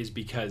Jamie is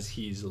because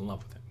he's in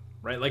love with him,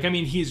 right? Like, I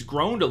mean, he's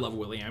grown to love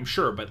Willie, I'm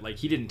sure, but like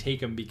he didn't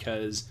take him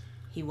because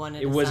he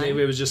wanted. It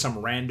was just some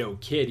rando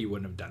kid. He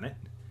wouldn't have done it.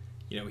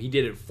 He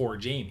did it for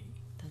Jamie.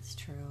 That's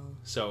true.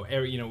 So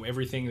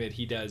everything that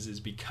he does is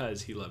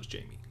because he loves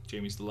Jamie.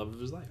 Jamie's the love of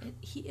his life.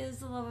 He is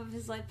the love of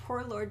his life.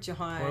 Poor Lord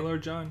John. Poor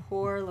Lord John.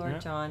 Poor Lord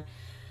John.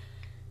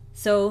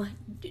 So,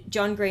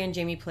 John Grey and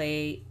Jamie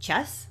play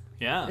chess.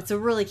 Yeah. It's a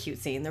really cute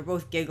scene. They're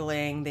both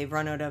giggling. They've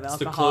run out of alcohol.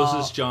 It's the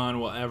closest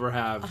John will ever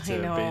have to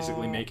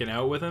basically making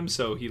out with him,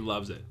 so he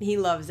loves it. He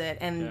loves it.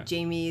 And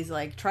Jamie's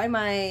like, try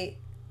my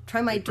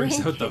drink.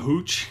 Brings out the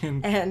hooch.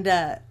 And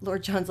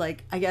Lord John's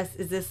like, I guess,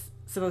 is this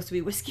supposed to be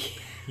whiskey?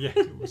 Yeah.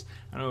 It was,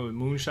 I don't know,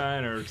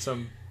 moonshine or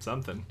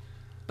something.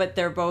 But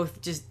they're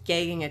both just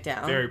gagging it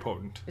down. Very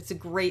potent. It's a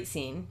great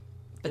scene.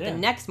 But the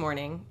next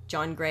morning,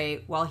 John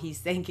Grey, while he's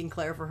thanking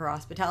Claire for her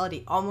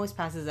hospitality, almost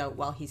passes out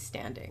while he's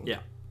standing. Yeah.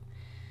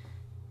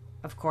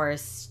 Of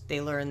course, they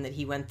learn that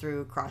he went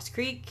through Cross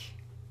Creek,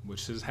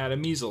 which has had a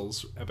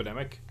measles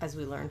epidemic. As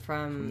we learned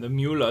from the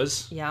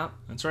mulas. Yeah.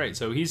 That's right.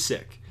 So he's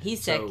sick.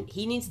 He's sick.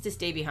 He needs to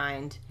stay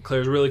behind.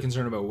 Claire's really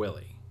concerned about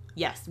Willie.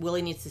 Yes,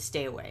 Willie needs to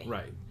stay away.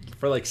 Right.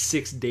 For like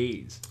 6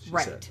 days, she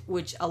said.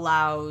 Which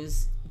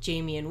allows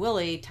Jamie and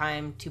Willie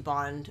time to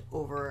bond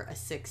over a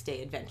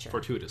 6-day adventure.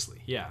 Fortuitously,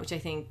 yeah. Which I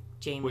think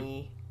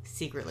Jamie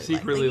secretly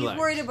likes. He's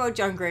worried about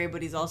John Grey,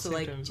 but he's also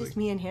like, just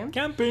me and him?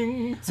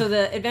 Camping! So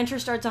the adventure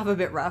starts off a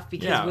bit rough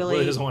because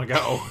Willie doesn't want to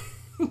go.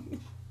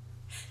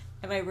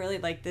 And I really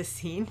like this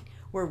scene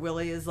where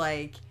Willie is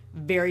like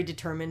very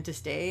determined to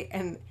stay,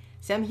 and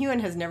Sam Heughan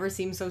has never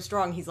seemed so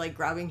strong. He's like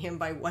grabbing him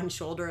by one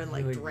shoulder and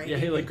like dragging him.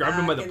 Yeah, he like grabbed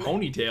him by the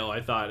ponytail,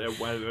 I thought, at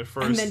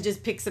first. And then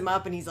just picks him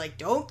up and he's like,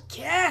 don't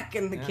kick!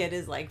 And the kid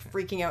is like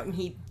freaking out and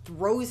he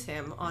throws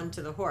him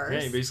onto the horse. Yeah,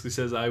 he basically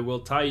says, I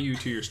will tie you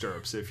to your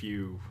stirrups if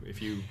you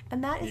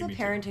And that is a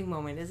parenting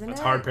moment, isn't it?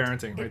 That's hard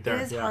parenting right there.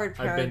 It is hard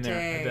parenting. I've been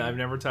there. I've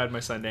never tied my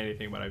son to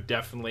anything, but I've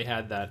definitely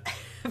had that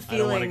feeling I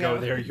don't want to go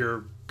there,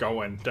 you're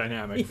going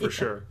dynamic for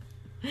sure.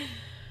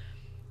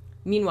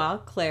 Meanwhile,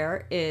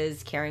 Claire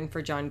is caring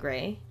for John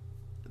Grey.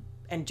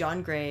 And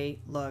John Grey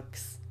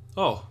looks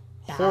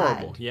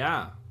horrible.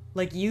 Yeah.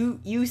 Like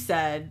you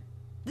said,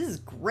 this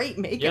is great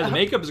makeup. Yeah, the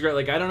makeup is great.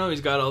 Like, I don't know,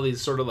 he's got all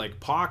these sort of like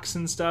pocks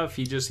and stuff.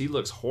 He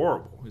looks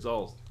horrible. He's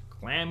all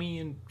clammy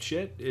and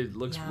shit. It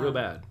looks real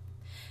bad.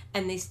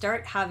 And they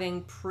start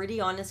having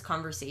pretty honest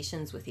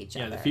conversations with each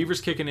other. Yeah, the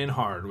fever's kicking in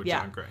hard with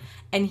John Grey.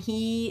 And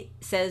he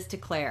says to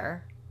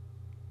Claire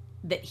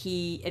that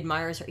he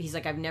admires her. He's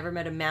like, I've never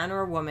met a man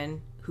or a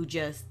woman who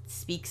just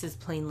speaks as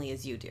plainly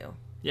as you do.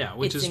 Yeah,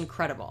 which is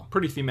incredible.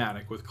 Pretty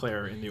thematic with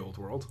Claire in the old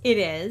world. It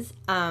is.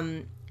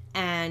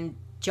 And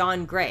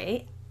John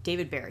Grey,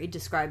 David Barry,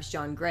 describes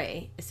John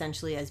Grey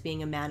essentially as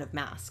being a man of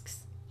masks.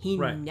 He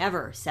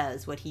never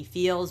says what he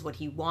feels, what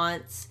he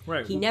wants.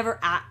 Right. He never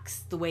acts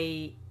the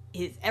way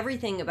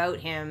everything about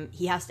him,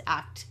 he has to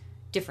act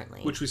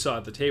differently. Which we saw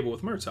at the table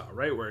with Murtaugh,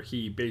 right? Where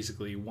he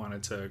basically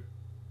wanted to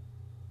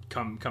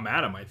come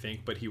at him, I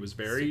think, but he was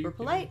very super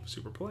polite.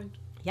 Super polite.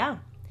 Yeah.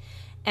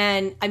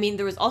 And, I mean,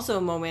 there was also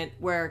a moment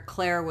where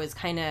Claire was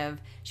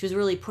she was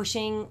really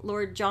pushing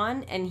Lord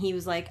John, and he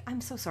was like,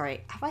 I'm so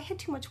sorry, have I had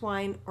too much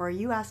wine, or are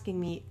you asking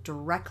me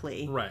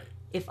directly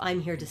if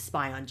I'm here to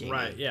spy on Jamie?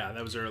 Right, yeah,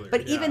 that was earlier.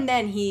 But even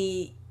then,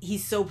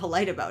 he's so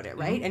polite about it,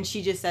 right? Mm-hmm. And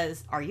she just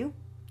says, are you?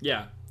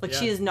 Yeah. Like,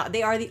 she is not,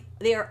 they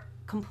are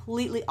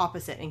completely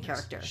opposite in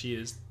character. She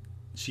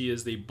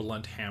is the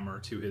blunt hammer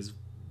to his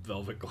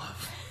velvet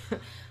glove.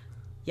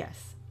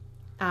 Yes.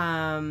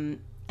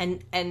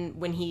 And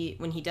when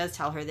he does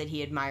tell her that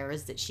he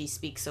admires that she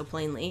speaks so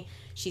plainly,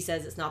 she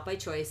says, it's not by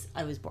choice,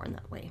 I was born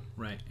that way.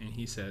 Right, and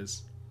he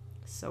says,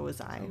 so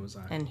was I.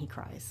 And he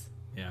cries.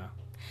 Yeah.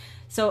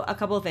 So a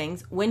couple of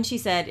things. When she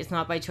said, it's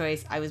not by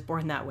choice, I was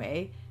born that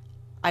way,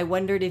 I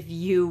wondered if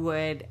you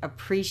would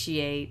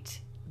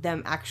appreciate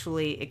them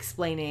actually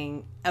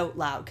explaining out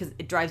loud, because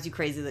it drives you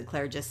crazy that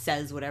Claire just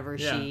says whatever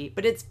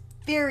but it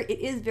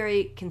is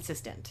very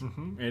consistent.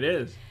 Mm-hmm. It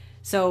is.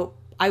 So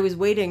I was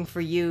waiting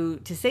for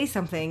you to say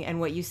something, and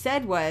what you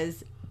said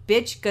was,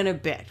 bitch gonna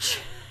bitch.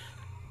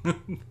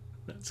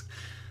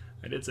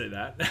 I did say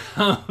that.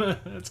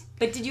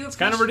 But did you? It's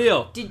kind of her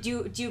deal. Do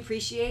you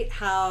appreciate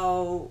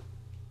how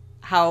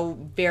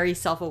very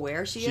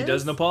self-aware she is? She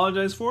doesn't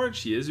apologize for it.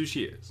 She is who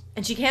she is,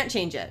 and she can't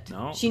change it.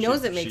 No, she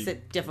knows it makes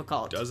it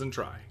difficult. Doesn't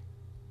try.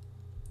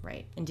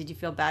 Right. And did you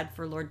feel bad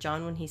for Lord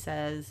John when he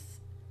says,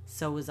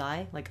 "So was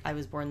I"? Like, I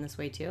was born this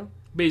way too.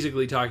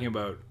 Basically, talking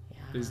about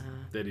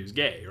that he was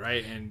gay,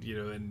 right? And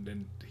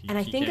and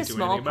I think a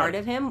small part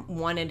of him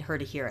wanted her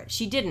to hear it.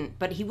 She didn't,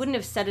 but he wouldn't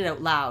have said it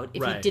out loud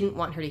if he didn't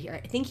want her to hear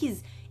it. I think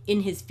he's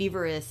in his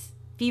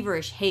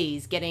feverish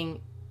haze,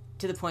 getting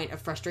to the point of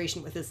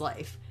frustration with his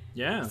life.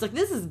 Yeah. It's like,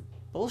 this is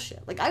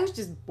bullshit. Like, I was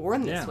just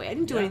born this way. I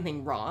didn't do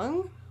anything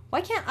wrong.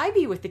 Why can't I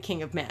be with the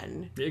king of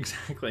men?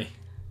 Exactly.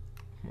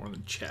 More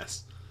than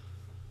chess.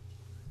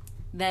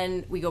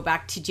 Then we go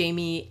back to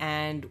Jamie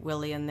and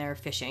Willie, and they're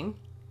fishing.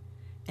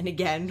 And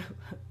again,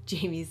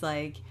 Jamie's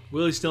like...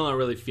 Willie's still not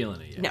really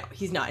feeling it yet. No,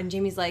 he's not. And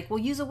Jamie's like, well,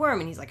 use a worm.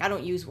 And he's like, I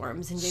don't use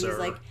worms. And Jamie's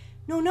like,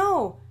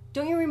 no.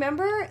 Don't you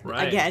remember?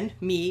 Right. Again,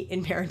 me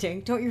in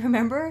parenting. Don't you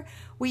remember?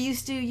 We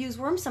used to use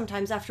worms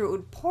sometimes after it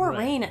would pour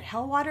rain at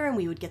Hellwater, and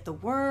we would get the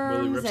worms.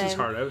 Willie rips his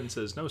heart out and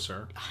says, no,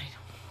 sir. I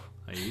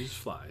know. I use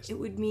flies. It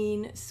would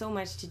mean so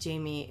much to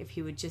Jamie if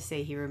he would just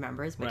say he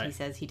remembers, but he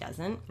says he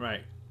doesn't.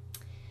 Right.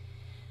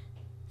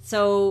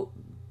 So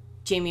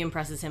Jamie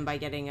impresses him by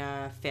getting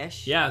a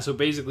fish. Yeah, so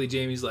basically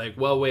Jamie's like,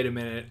 well, wait a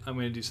minute. I'm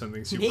going to do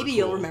something super Maybe cool.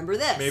 you'll remember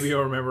this. Maybe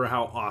you'll remember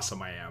how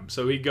awesome I am.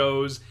 So he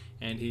goes,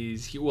 and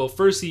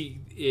first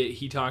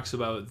he talks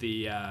about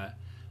the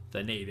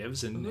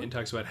natives and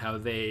talks about how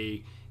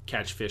they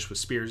catch fish with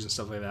spears and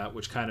stuff like that,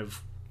 which kind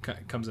of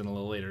comes in a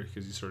little later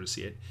because you sort of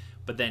see it.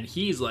 But then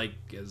he's like,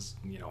 as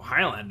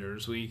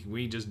Highlanders,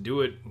 we just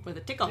do it with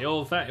a tickle.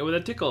 With a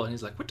tickle. And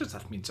he's like, what does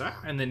that mean, sir?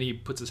 And then he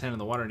puts his hand in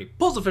the water and he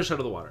pulls the fish out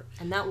of the water.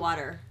 And that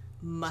water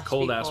must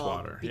cold be ass cold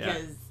water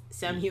because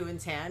Sam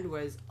Heughan's hand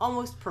was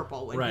almost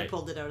purple when he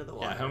pulled it out of the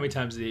water.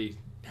 Yeah,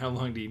 how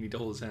long do you need to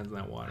hold his hands in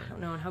that water? I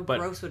don't know. And how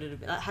gross would it have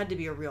been? That had to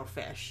be a real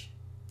fish.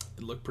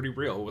 It looked pretty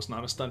real. It was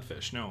not a stunt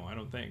fish. No, I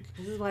don't think.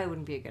 This is why I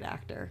wouldn't be a good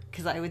actor,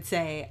 because I would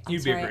say,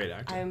 you'd be a great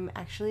actor. I'm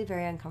actually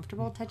very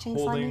uncomfortable touching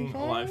holding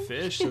slimy a live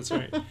fish. That's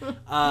right.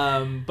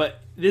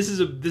 But this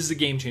is a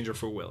game changer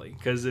for Willie,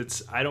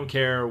 because I don't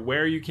care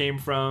where you came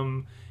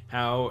from,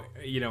 how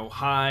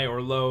high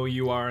or low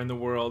you are in the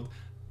world.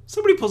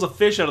 Somebody pulls a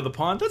fish out of the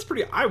pond.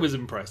 I was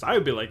impressed. I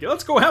would be like,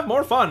 let's go have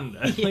more fun.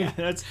 Yeah.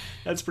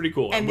 That's pretty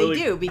cool. And they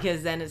do,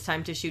 because then it's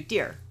time to shoot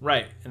deer.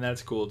 Right, and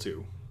that's cool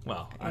too.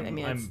 Well, I'm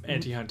it's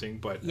anti-hunting,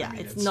 but yeah,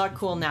 it's not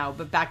cool now.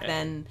 But back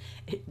then,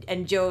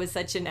 and Joe is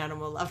such an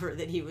animal lover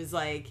that he was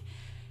like,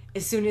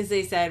 as soon as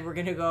they said we're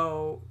gonna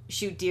go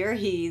shoot deer,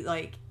 he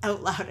like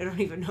out loud. I don't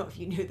even know if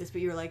you knew this,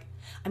 but you were like,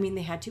 I mean,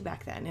 they had to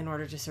back then in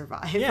order to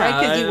survive, right?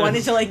 Because you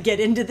wanted to like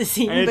get into the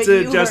scene. It's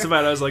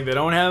justified. I was like,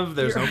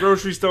 there's no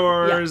grocery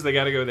stores. Yeah. They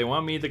gotta go. They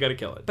want meat. They gotta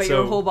kill it. But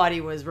your whole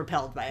body was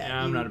repelled by it.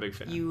 Yeah, I'm not a big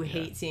fan. You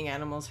hate seeing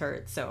animals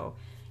hurt, so.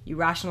 You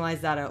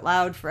rationalized that out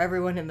loud for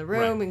everyone in the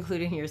room,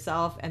 including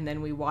yourself, and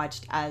then we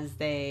watched as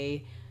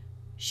they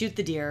shoot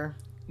the deer.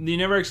 You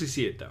never actually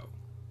see it, though.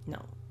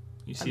 No.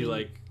 You see,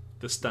 the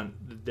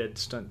dead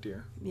stunt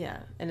deer.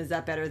 Yeah, and is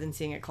that better than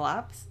seeing it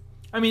collapse?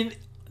 I mean,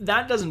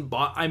 that doesn't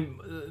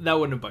that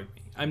wouldn't have bugged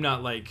me. I'm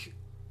not like,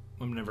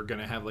 I'm never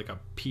going to have like a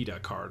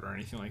PETA card or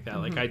anything like that.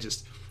 Mm-hmm. Like,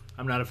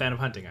 I'm not a fan of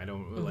hunting. I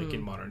don't like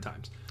in modern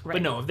times. Right.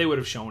 But no, if they would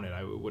have shown it,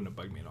 it wouldn't have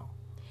bugged me at all.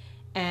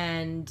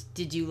 And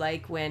did you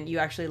like when you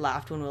actually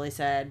laughed when Willie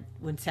said,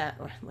 when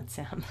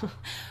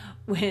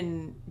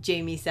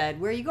Jamie said,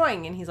 where are you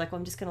going? And he's like, well,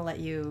 I'm just going to let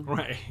you.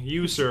 Right.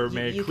 You, sir,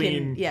 may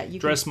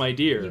dress my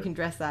deer. You can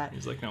dress that.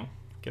 He's like, no,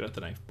 get out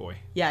the knife, boy.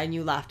 Yeah, and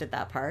you laughed at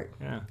that part.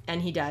 Yeah.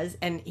 And he does.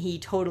 And he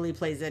totally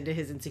plays into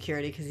his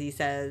insecurity because he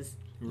says.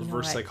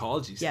 Reverse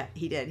psychology. Yeah,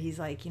 he did. He's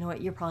like, you know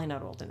what? You're probably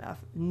not old enough.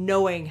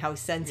 Knowing how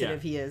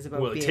sensitive he is about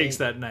being. Well, it takes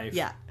that knife.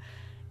 Yeah.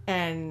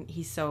 And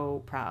he's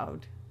so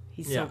proud.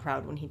 He's so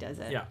proud when he does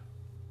it. Yeah.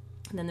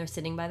 And then they're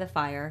sitting by the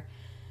fire.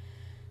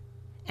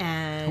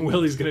 And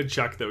Willie's gonna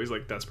chuck though. He's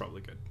like, that's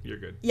probably good. You're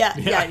good. Yeah.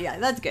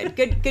 That's good.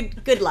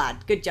 Good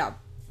lad. Good job.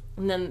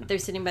 And then they're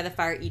sitting by the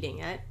fire eating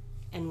it.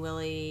 And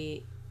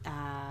Willie,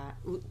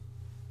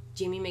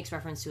 Jamie makes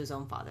reference to his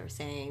own father,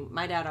 saying,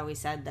 my dad always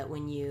said that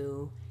when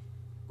you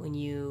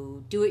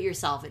do it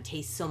yourself, it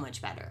tastes so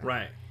much better.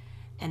 Right.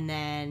 And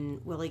then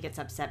Willie gets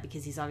upset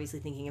because he's obviously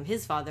thinking of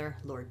his father,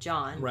 Lord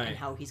John, and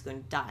how he's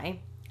going to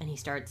die. And he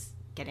starts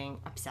getting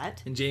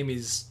upset. And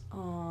Jamie's...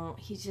 Oh,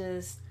 he's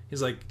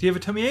like, do you have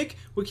a tummy ache?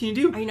 What can you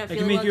do? Are you not I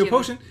can make you a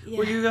potion.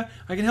 Yeah.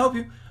 I can help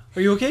you.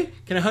 Are you okay?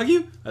 Can I hug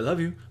you? I love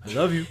you. I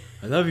love you.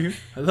 I love you.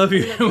 I love you.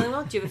 Are you not feeling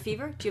well? Do you have a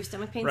fever? Do you have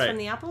stomach pains Right. from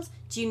the apples?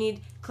 Do you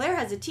need... Claire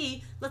has a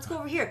tea. Let's go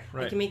over here. I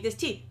Right. can make this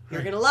tea. You're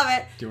Right. going to love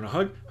it. Do you want a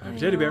hug? I have a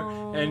teddy bear.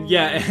 And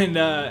yeah, and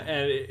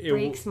it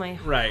Breaks my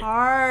right.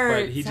 heart.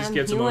 But he just Sam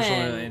gets Heughan.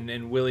 emotional,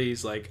 and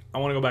Willie's like, I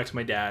want to go back to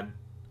my dad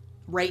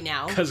Right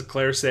now. because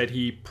Claire said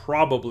he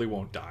probably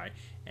won't die,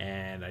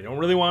 and I don't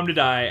really want him to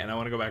die, and I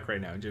want to go back right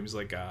now. And Jim's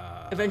like,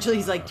 Eventually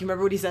he's like, do you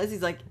remember what he says?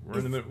 He's like, we're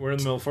in the middle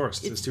of the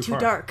forest. It's too far.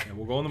 dark. And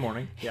we'll go in the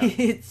morning. Yeah,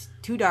 it's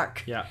too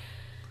dark. yeah.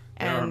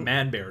 There are And-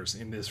 man bears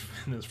in this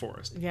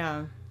forest.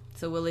 Yeah.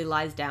 So Willie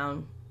lies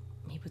down.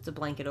 He puts a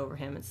blanket over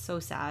him. It's so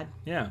sad.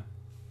 Yeah.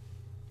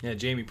 Yeah,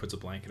 Jamie puts a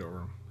blanket over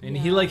him. And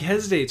Yeah. he like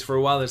hesitates for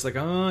a while. It's like,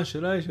 oh,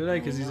 should I?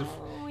 Because He he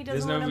doesn't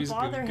doesn't know if want to he's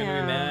going bother to be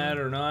him. mad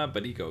or not,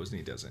 but he goes and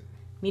he does it.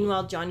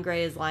 Meanwhile, John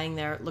Gray is lying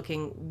there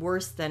looking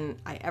worse than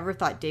I ever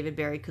thought David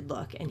Barry could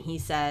look. And he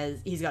says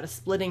he's got a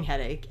splitting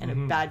headache and a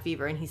bad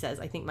fever. And he says,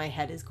 I think my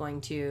head is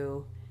going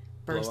to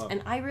burst. Blow up.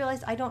 And I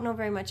realized I don't know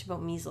very much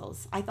about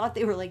measles. I thought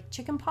they were like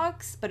chicken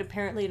pox, but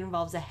apparently it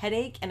involves a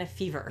headache and a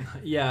fever.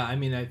 Yeah, I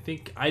mean,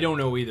 I don't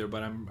know either,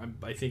 but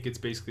I think it's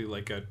basically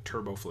like a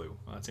turbo flu.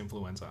 That's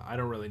influenza. I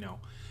don't really know.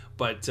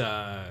 But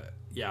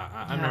yeah,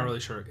 I'm Yeah. not really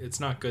sure. It's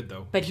not good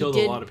though. But Killed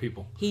he did, a lot of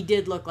people. He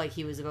did look like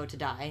he was about to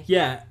die.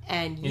 Yeah.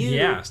 And And you... he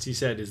asked, he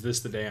said, is this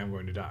the day I'm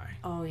going to die?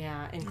 Oh,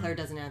 yeah. And Claire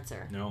doesn't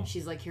answer. No.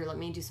 She's like, here, let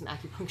me do some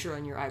acupuncture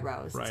on your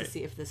eyebrows to Right.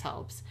 see if this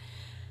helps.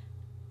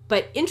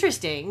 But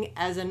interesting,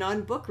 as a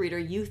non-book reader,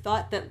 you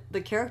thought that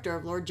the character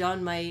of Lord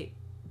John might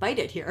bite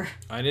it here.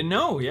 I didn't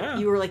know, yeah.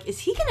 You were like, is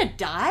he going to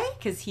die?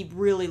 Because he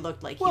really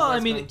looked like he Well,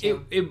 was I mean,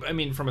 going to. I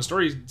mean, from a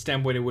story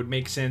standpoint, it would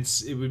make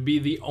sense. It would be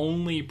the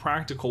only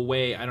practical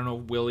way. I don't know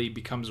if Willie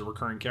becomes a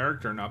recurring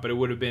character or not, but it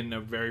would have been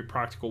a very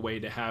practical way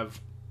to have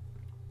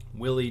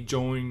Willie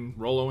join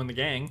Rollo and the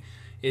gang.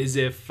 Is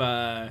if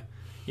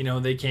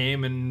they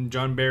came and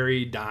John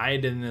Barry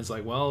died, and it's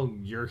like, well,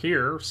 you're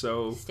here,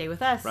 so Stay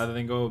with us. rather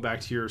than go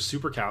back to your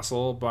super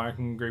castle back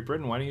in Great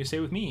Britain, why don't you stay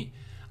with me?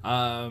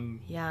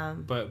 Yeah.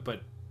 But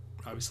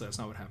obviously that's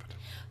not what happened.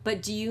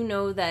 But do you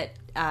know that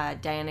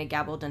Diana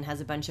Gabaldon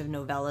has a bunch of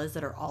novellas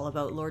that are all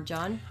about Lord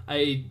John?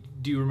 I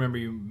do remember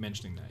you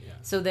mentioning that, yeah.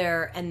 So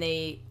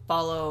they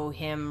follow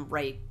him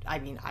right. I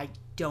mean, I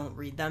don't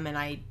read them and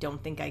I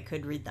don't think I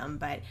could read them,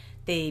 but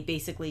they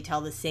basically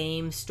tell the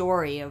same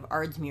story of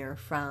Ardsmuir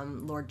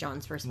from Lord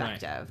John's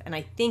perspective. Right. And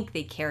I think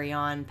they carry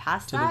on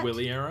past To that. the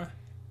Willie era?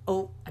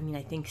 Oh, I mean,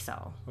 I think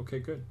so. Okay,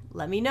 good.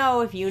 Let me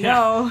know if you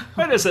know.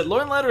 Write us at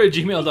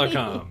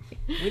loinladder@gmail.com.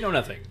 We know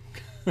nothing.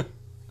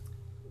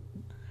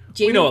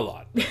 Jamie, We know a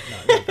lot, but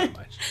not that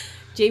much.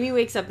 Jamie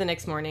wakes up the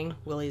next morning.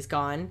 Willie's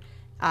gone.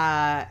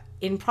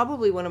 In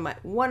probably one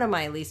of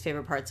my least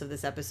favorite parts of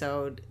this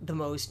episode, the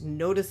most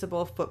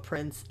noticeable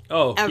footprints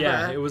Oh, ever.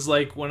 yeah. It was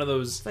like one of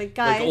those like,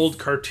 guys- old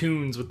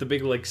cartoons with the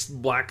big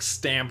black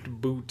stamped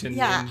boot and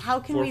Yeah, and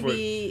how can we 4 foot.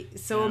 be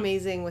so Yeah.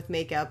 amazing with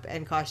makeup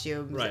and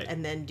costumes Right.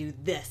 and then do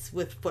this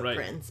with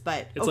footprints?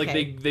 But It's okay.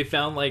 like they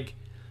found like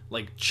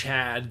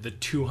Chad, the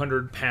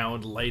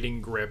 200-pound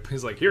lighting grip.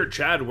 He's like, here,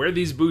 Chad, wear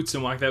these boots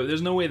and walk that way.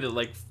 There's no way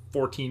that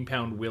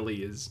 14-pound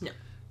Willie is. No.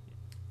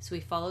 So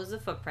he follows the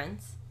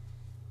footprints.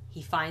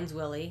 He finds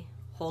Willie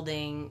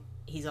holding.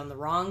 He's on the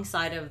wrong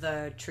side of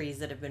the trees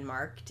that have been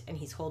marked, and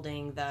he's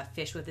holding the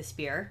fish with a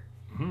spear.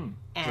 Mm-hmm. It's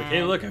And like,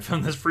 hey, look, I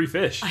found this free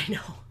fish. I know.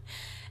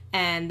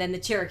 And then the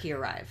Cherokee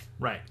arrive,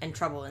 Right. and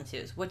trouble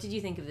ensues. What did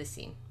you think of this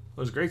scene? It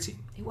was a great scene.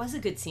 It was a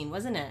good scene,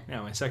 wasn't it?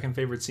 Yeah, my second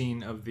favorite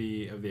scene of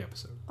the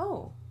episode.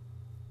 Oh,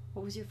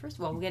 what was your first?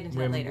 Well, we'll get into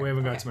We that haven't, later. we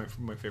haven't got Okay.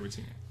 to my favorite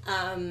scene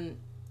yet.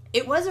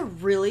 It was a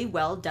really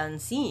well done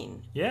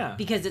scene Yeah.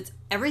 because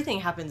everything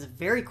happens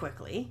very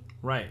quickly,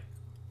 Right.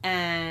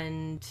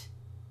 and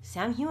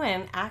Sam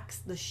Heughan acts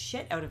the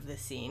shit out of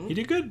this scene. He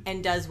did good.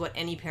 And does what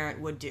any parent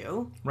would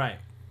do. Right.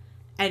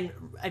 And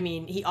I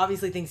mean, he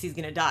obviously thinks he's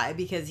going to die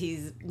because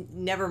he's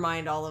never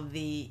mind all of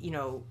the,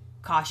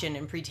 caution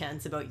and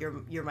pretense about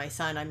you're my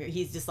son.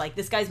 He's just like,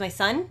 this guy's my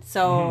son,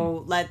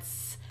 so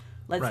let's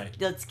Right.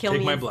 kill Take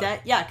me my instead. blood.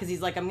 Yeah, because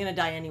he's like, I'm going to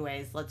die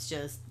anyways. Let's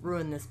just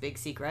ruin this big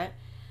secret.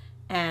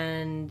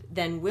 And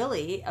then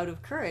Willie, out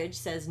of courage,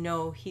 says,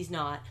 no, he's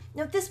not.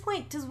 Now, at this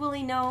point, does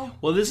Willie know?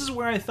 Well, this is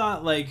where I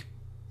thought,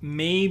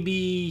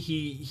 maybe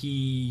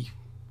he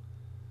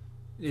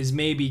is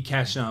maybe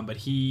catching on, but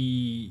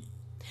he...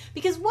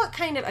 Because what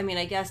kind of... I mean,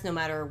 I guess no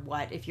matter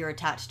what, if you're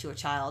attached to a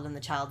child and the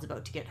child's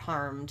about to get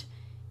harmed,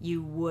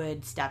 you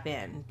would step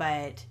in.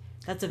 But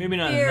that's a Maybe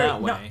not in that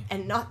not- way.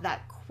 and not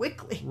that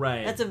quickly.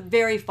 Right. That's a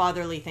very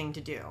fatherly thing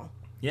to do.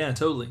 Yeah,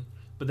 totally.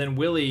 But then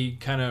Willie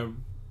kind of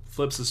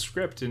flips the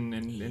script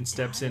and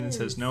steps in and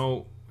says, does.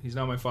 no, he's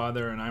not my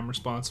father and I'm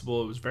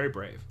responsible. It was very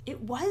brave.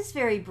 It was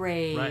very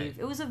brave. Right.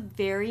 It was a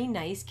very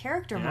nice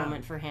character Yeah.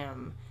 moment for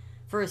him.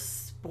 For a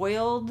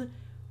spoiled,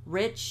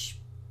 rich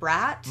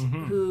brat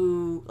Mhm.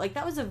 who...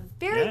 that was a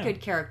very Yeah.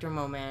 good character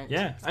moment.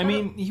 Yeah, It's I got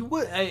mean, he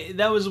would.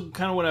 That was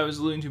kind of what I was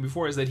alluding to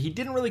before. Is that he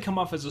didn't really come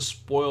off as a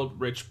spoiled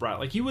rich brat.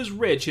 Like he was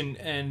rich and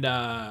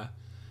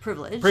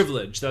privilege.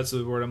 privileged. That's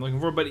the word I'm looking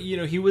for. But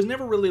he was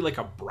never really like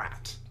a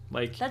brat.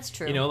 Like, that's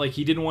true. You know, like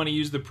he didn't want to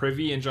use the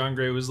privy, and John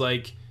Grey was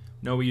like,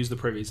 "No, we use the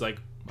privy." He's like,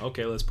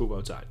 "Okay, let's poop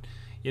outside."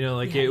 You know,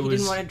 like yeah, it he was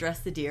didn't want to dress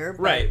the deer,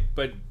 but right.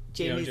 But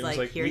Jamie's Jamie's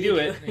like, "Here we you do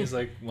do." it. And he's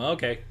like, "Well,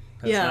 okay,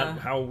 that's Yeah. not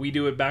how we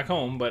do it back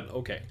home, but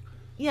okay."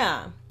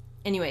 Yeah.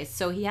 Anyways,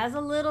 so he has a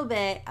little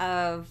bit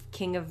of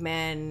King of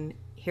Men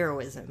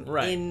heroism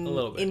Right, a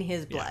little bit. in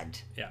his blood.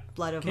 Yeah.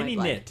 Blood of Can my he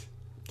blood. knit?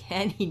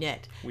 Can he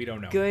knit? We don't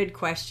know. Good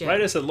question.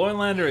 Write us at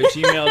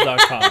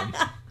loinlander@gmail.com.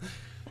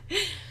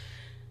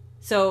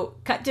 So,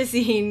 cut to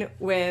scene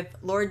with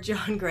Lord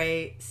John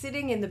Grey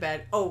sitting in the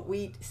bed. Oh,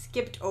 we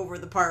skipped over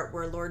the part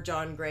where Lord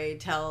John Grey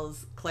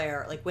tells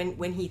Claire, like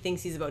when he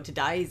thinks he's about to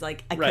die, he's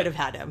like, "I Right. could have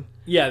had him."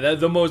 Yeah,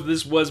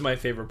 this was my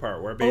favorite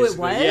part where it basically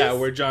was? yeah,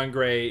 where John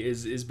Grey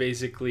is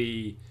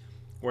basically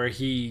where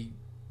he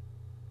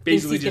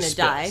Thinks basically he's just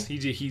gonna spits.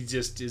 He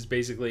just is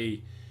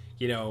basically,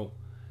 you know,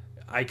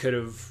 I could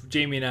have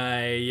Jamie and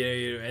I,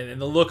 you know, and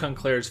the look on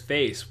Claire's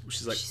face,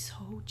 she's like, She's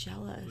so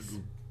jealous.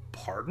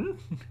 "Pardon?"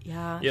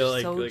 Yeah, Yeah, she's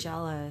like- so like-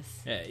 jealous.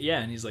 Yeah,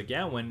 and he's like,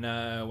 "Yeah, when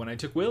I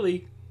took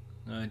Willie,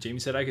 Jamie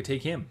said I could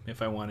take him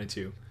if I wanted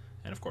to,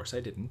 and of course I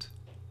didn't.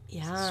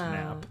 Yeah.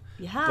 Snap.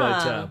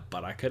 Yeah.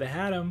 But I could have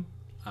had him.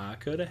 I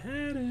could have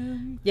had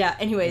him." Yeah,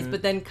 anyways,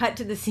 but then cut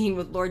to the scene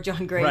with Lord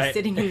John Grey Right.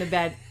 sitting in the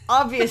bed,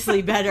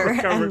 obviously better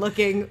Recovered. and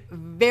looking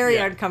very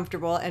Yeah.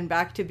 uncomfortable and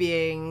back to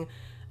being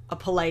a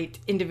polite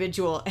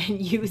individual.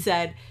 And you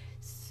said,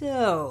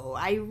 "So,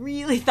 I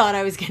really thought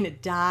I was going to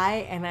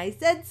die and I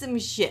said some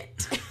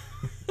shit."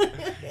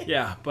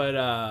 Yeah, but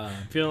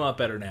I'm feeling a lot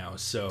better now,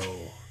 so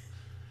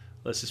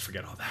let's just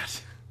forget all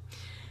that.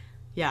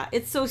 Yeah,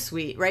 it's so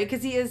sweet, right?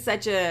 Because he is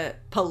such a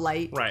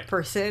polite Right.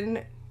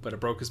 person, But it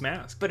broke his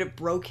mask. but it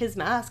broke his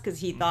mask because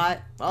he thought,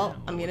 well,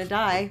 Yeah, I'm going to what-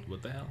 die.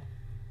 What the hell?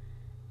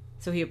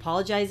 So he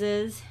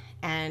apologizes,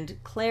 and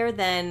Claire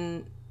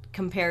then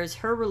compares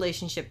her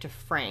relationship to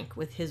Frank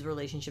with his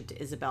relationship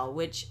to Isabel,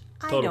 which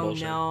I Total don't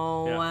bullshit.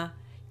 know. Yeah.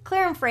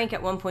 Claire and Frank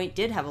at one point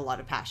did have a lot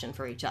of passion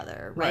for each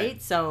other, right?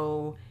 Right.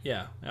 So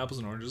Yeah, apples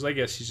and oranges. I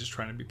guess she's just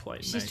trying to be polite.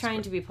 and she's nice, trying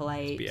but to be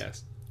polite.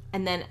 BS.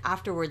 And then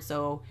afterwards,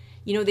 though,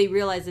 you know, they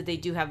realize that they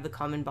do have the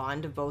common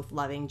bond of both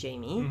loving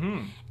Jamie. Mm-hmm.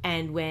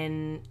 And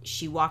when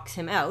she walks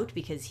him out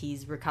because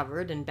he's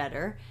recovered and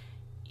better,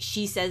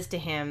 she says to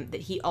him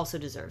that he also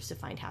deserves to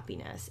find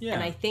happiness. Yeah.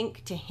 And I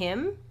think to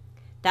him,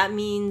 that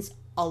means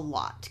a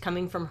lot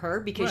coming from her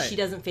because Right. she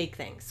doesn't fake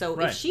things. So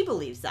Right. if she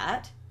believes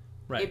that,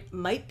 Right. it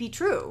might be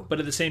true. But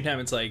at the same time,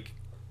 it's like,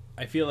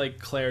 I feel like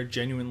Claire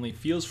genuinely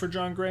feels for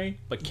John Grey,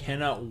 but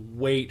cannot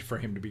wait for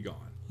him to be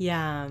gone.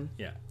 Yeah.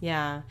 Yeah.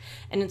 Yeah.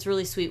 And it's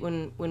really sweet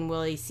when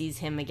Willie sees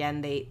him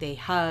again, they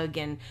hug,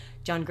 and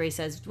John Grey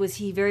says, "Was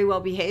he very well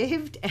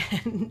behaved?"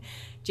 And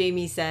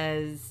Jamie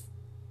says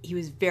he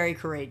was very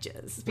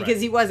courageous because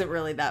Right. he wasn't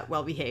really that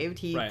well behaved.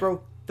 He Right.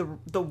 broke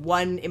the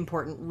one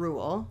important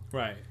rule.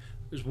 Right.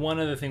 There's one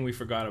other thing we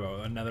forgot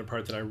about. Another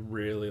part that I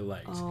really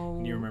liked. Oh,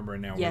 And you remember it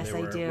now? yes,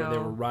 where I they were, Where they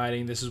do. were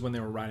riding. This is when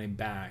they were riding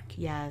back.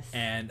 Yes.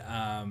 And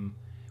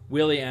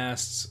Willie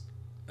asks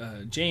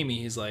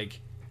Jamie, he's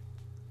like,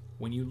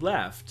 "When you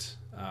left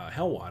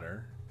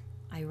Hellwater,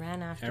 I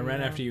ran after I you.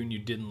 ran after you and you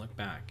didn't look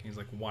back." He's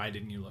like, "Why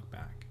didn't you look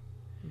back?"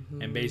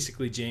 And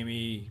basically,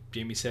 Jamie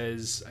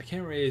says, "I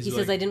can't remember." He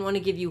says, "I didn't want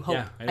to give you hope.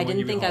 Yeah, I didn't I wanna didn't give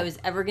you think I hope." was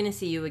ever going to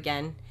see you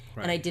again,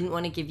 Right. and I didn't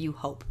want to give you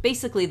hope."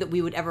 Basically, that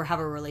we would ever have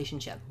a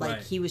relationship. Like,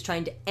 Right. he was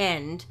trying to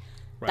end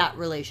that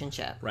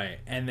relationship. Right.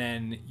 And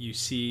then you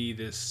see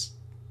this,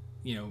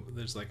 you know,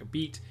 there's like a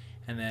beat,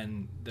 and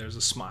then there's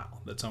a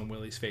smile that's on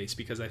Willie's face,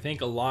 because I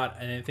think a lot,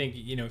 and I think,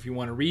 you know, if you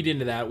want to read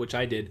into that, which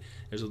I did,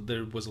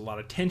 there was a lot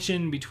of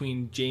tension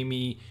between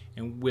Jamie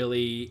and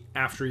Willie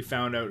after he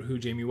found out who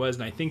Jamie was,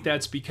 and I think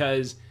that's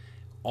because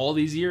all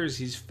these years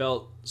he's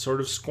felt sort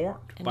of scorned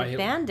And by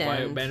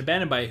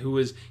abandoned. by who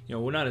was, you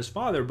know, not his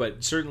father,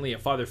 but certainly a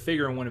father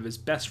figure and one of his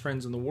best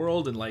friends in the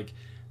world, and like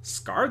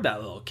scarred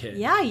that little kid.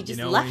 Yeah, he just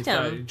and left he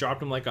him.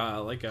 dropped him like a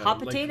Hot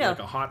potato. like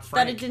a hot That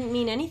frank. it didn't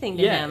mean anything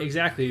to Yeah, him.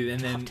 exactly.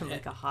 And then Dropped him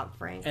like a hot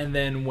frank. and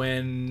then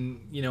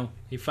when, you know,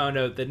 he found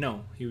out that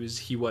no,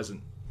 he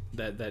wasn't,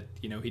 that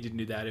you know, he didn't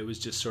do that. It was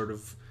just sort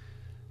of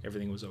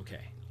everything was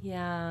okay.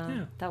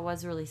 Yeah, that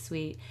was really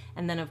sweet.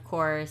 And then, of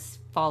course,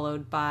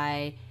 followed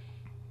by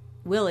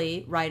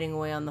Willie riding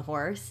away on the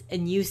horse.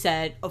 And you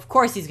said, of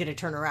course he's going to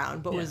turn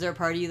around. But was there a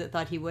part of you that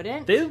thought he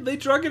wouldn't? They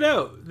drug it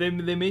out. They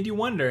made you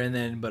wonder, and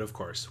then, but of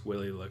course,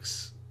 Willie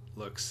looks,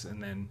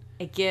 and then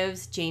It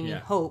gives Jamie Yeah.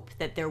 hope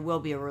that there will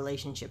be a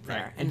relationship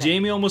there. right. And that-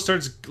 Jamie almost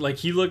starts, like,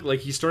 he looked like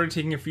he started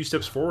taking a few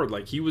steps forward,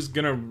 like he was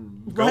gonna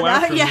go Run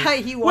after out- him. yeah,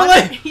 he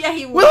wanted. Yeah,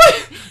 he wanted.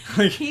 Willie!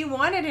 Like, He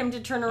wanted him to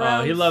turn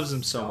around. he loves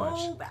him so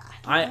much.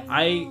 bad.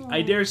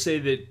 I dare say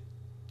that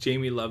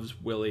Jamie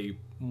loves Willie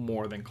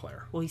more than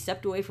Claire. Well, he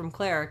stepped away from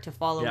Claire to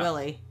follow Yeah.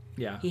 Willie.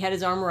 Yeah, He had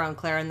his arm around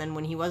Claire, and then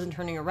when he wasn't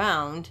turning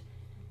around,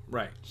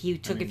 right. he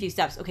took mean, a few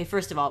steps. Okay,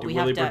 first of all, Did we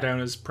Willie have burn to. down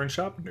his print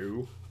shop?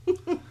 No.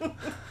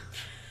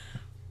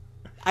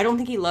 I don't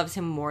think he loves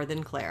him more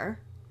than Claire.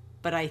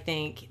 but I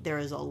think there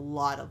is a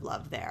lot of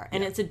love there,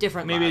 and it's a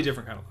different maybe love. a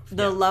different kind of love.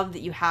 The love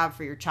that you have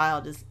for your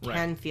child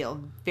can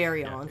feel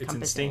very all It's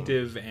encompassing.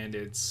 instinctive, and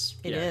it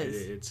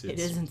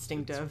is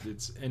instinctive.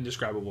 It's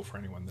indescribable for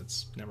anyone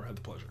that's never had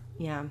the pleasure.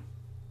 Yeah.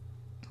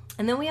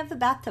 And then we have the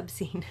bathtub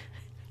scene.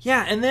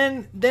 Yeah, and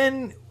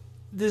then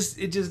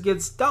it just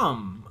gets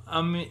dumb.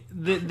 I mean,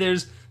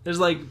 there's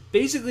like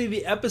basically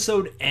the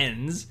episode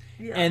ends,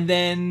 and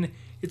then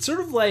it's sort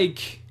of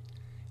like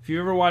if you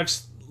ever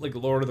watched like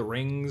Lord of the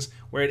Rings,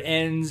 where it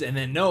ends and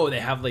then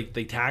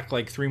they tack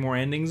like 3 more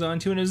endings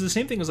onto it, and it was the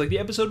same thing. It was like the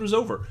episode was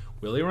over.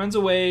 Willie runs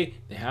away.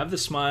 They have the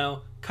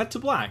smile. Cut to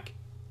black,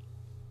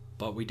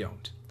 but we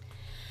don't.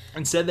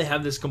 Instead, they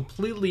have this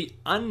completely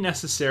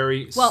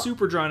unnecessary,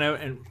 super drawn out,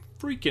 and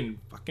freaking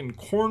fucking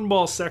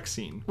cornball sex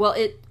scene. Well,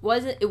 it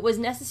was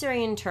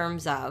necessary in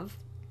terms of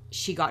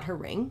she got her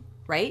ring,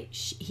 right?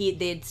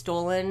 They had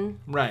stolen.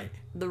 Right.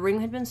 The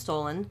ring had been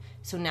stolen,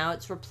 so now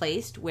it's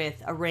replaced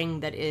with a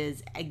ring that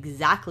is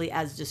exactly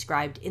as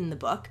described in the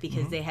book,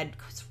 because they had,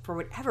 for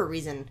whatever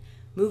reason,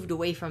 moved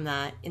away from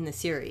that in the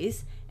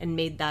series and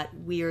made that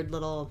weird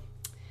little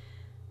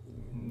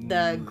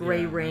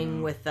gray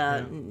ring with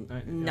the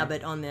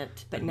nubbit on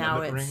it. But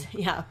now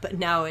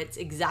it's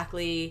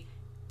exactly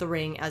the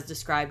ring as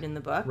described in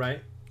the book,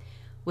 right?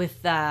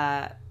 With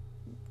the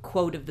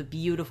quote of the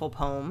beautiful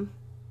poem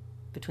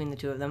between the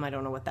two of them. I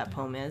don't know what that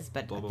poem is,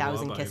 but blah, blah,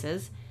 1,000 blah,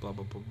 kisses. Blah,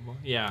 blah, blah, blah.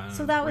 Yeah.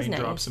 So that was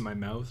raindrops nice. in my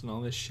mouth and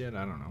all this shit.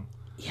 I don't know.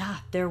 Yeah,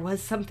 there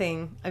was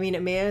something. I mean,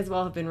 it may as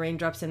well have been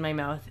raindrops in my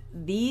mouth.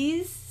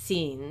 These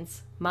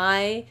scenes,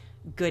 my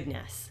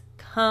goodness,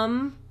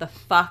 come the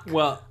fuck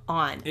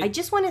on. I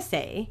just want to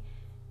say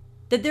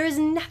that there is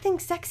nothing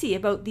sexy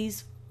about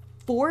these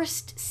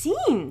forced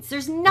scenes.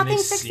 There's nothing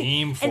sexy. They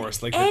seem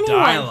forced. And the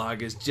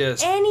dialogue is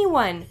just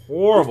anyone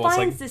horrible. who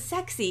finds this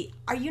sexy,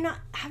 are you not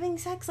having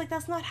sex? Like,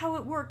 that's not how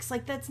it works.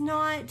 Like, that's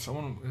not.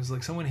 It was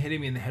like someone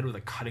hitting me in the head with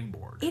a cutting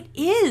board. It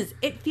is.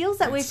 It feels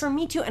that way for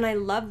me too. And I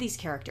love these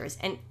characters.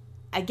 And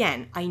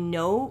again, I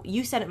know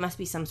you said it must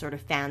be some sort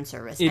of fan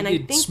service, and I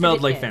think it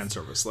smelled like is. fan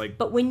service.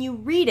 But when you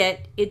read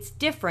it, it's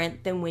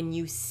different than when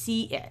you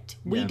see it.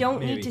 We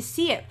don't need to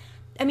see it.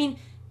 I mean,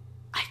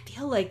 I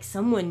feel like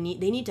they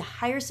need to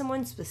hire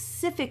someone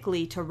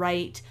specifically to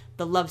write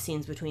the love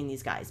scenes between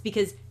these guys,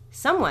 because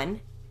someone,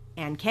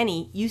 Anne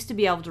Kenny, used to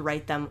be able to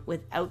write them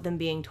without them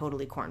being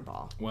totally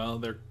cornball. Well,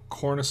 they're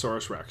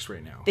Cornosaurus Rex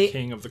right now,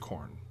 king of the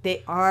corn.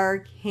 They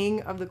are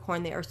king of the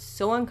corn. They are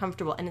so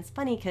uncomfortable, and it's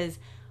funny because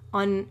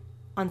on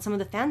some of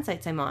the fan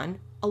sites I'm on,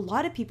 a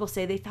lot of people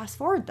say they fast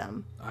forward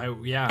them.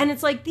 And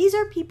it's like, these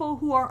are people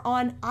who are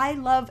on I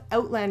Love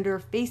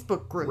Outlander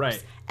Facebook groups,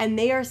 right? And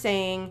they are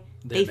saying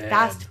they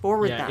fast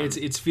forward them.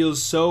 It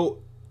feels so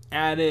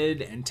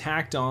added and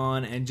tacked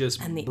on and just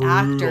and the brutal.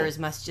 Actors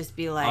must just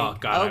be like, oh,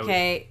 God,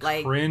 okay,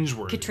 like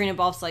cringeworthy. Katrina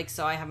Balfe's like,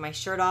 so I have my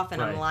shirt off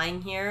and I'm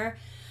lying here.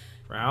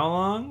 For how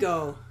long?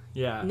 Go.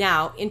 Yeah.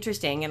 Now,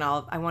 interesting, and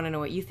I want to know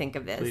what you think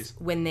of this. Please.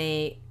 When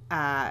they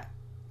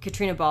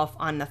Katrina Balfe,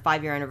 on the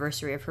 5-year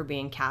anniversary of her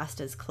being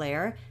cast as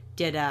Claire,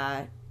 did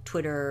a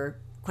Twitter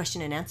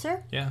question and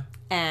answer. Yeah.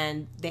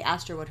 And they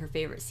asked her what her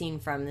favorite scene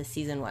from this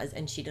season was,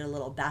 and she did a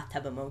little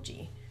bathtub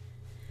emoji.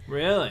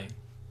 Really?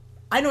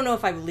 I don't know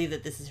if I believe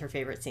that this is her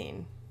favorite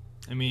scene.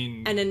 I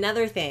mean... And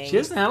another thing... She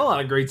hasn't had a lot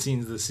of great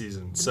scenes this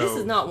season, so... This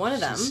is not one of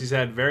them. She's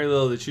had very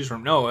little to choose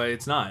from. No,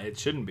 it's not. It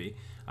shouldn't be.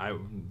 I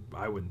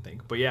wouldn't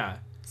think. But yeah...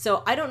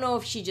 So I don't know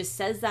if she just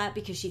says that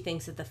because she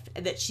thinks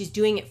that she's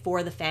doing it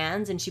for the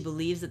fans, and she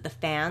believes that the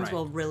fans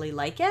will really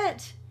like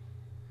it.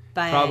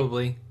 But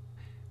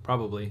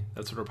Probably.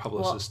 That's what her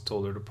publicist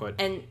told her to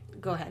put. And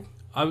go ahead.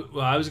 I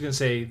was going to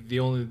say the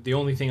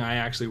only thing I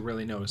actually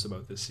really noticed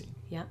about this scene.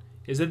 Yeah.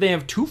 Is that they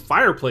have 2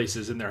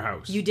 fireplaces in their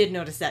house. You did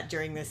notice that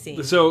during this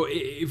scene. So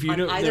if you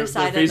know, they're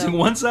facing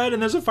one side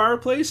and there's a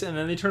fireplace, and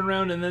then they turn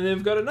around and then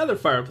they've got another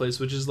fireplace,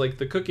 which is like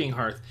the cooking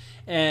hearth.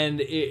 And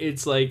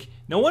it's like,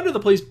 no wonder the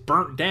place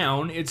burnt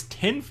down. It's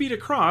 10 feet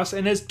across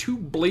and has 2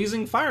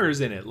 blazing fires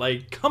in it.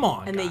 Like, come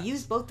on, and guys. they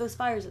use both those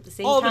fires at the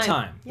same all time. the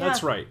time. Yeah.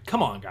 That's right.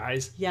 Come on,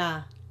 guys.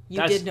 Yeah,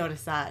 you did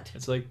notice that.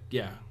 It's like,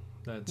 yeah.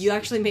 You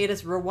actually made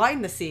us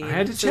rewind the scene. I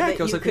had to check.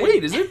 I was like,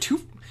 wait, is there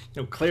 2...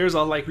 Claire's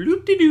all like,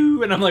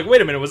 loop-de-doo, and I'm like, wait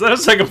a minute, was that a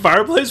second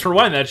fireplace?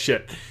 Rewind that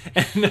shit.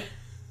 And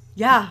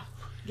yeah,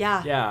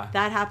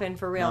 that happened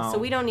for real. No. So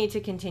we don't need to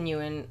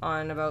continue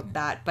on about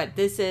that, but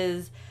this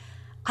is,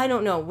 I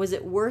don't know, was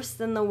it worse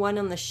than the one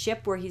on the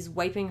ship where he's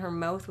wiping her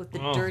mouth with the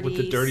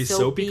dirty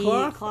soapy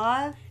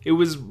cloth? It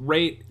was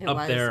right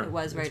up there. It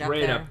was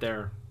right up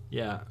there.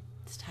 Yeah.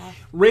 It's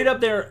tough. Right up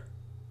there.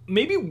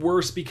 Maybe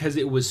worse because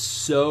it was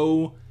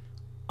so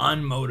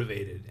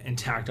unmotivated and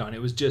tacked on.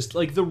 It was just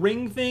like the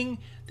ring thing.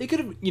 They could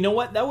have, you know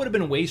what? That would have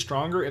been way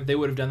stronger if they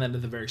would have done that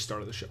at the very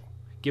start of the show.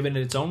 Given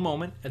it its own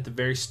moment at the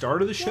very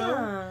start of the show,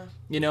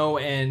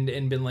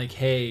 and been like,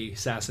 hey,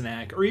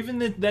 Sassenach, or even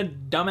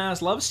that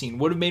dumbass love scene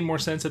would have made more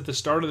sense at the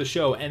start of the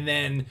show, and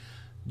then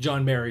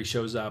John Barry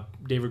shows up,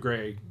 David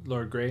Gray,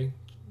 Lord Gray,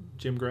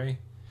 Jim Gray.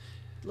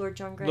 Lord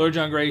John Grey? Lord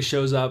John Grey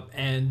shows up,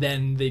 and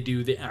then they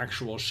do the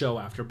actual show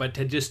after. But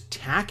to just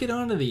tack it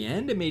on to the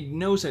end, it made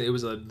no sense. It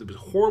was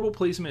horrible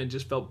placement. It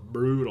just felt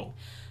brutal.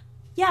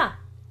 Yeah,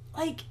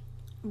 like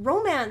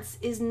romance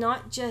is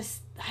not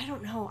just. I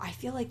don't know. I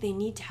feel like they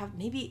need to have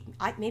maybe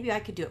I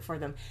could do it for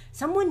them.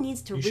 Someone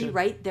needs to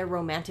rewrite their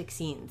romantic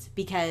scenes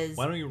because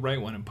why don't you write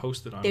one and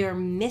post it on? They're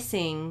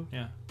missing.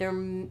 Yeah.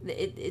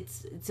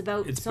 It's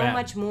about it's so bad.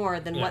 much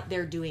more than what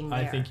they're doing there.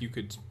 I think you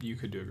could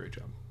do a great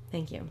job.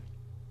 Thank you.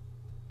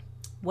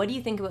 What do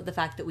you think about the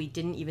fact that we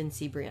didn't even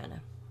see Brianna?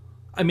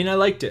 I mean, I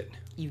liked it.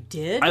 You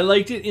did? I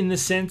liked it in the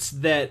sense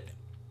that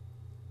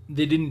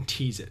they didn't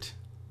tease it.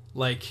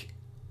 Like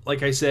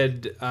I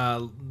said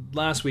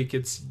last week,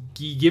 it's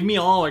give me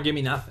all or give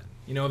me nothing.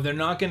 You know, if they're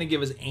not going to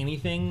give us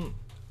anything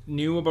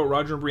new about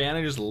Roger and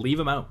Brianna, just leave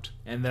them out.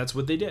 And that's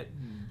what they did.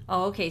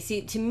 Oh, okay.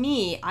 See, to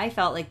me, I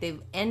felt like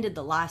they've ended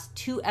the last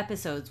 2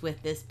 episodes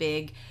with this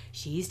big,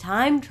 she's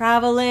time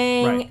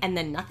traveling, and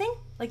then nothing?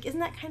 Like, isn't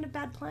that kind of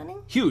bad planning?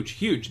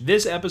 Huge.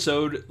 This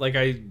episode, like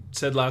I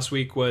said last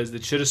week, was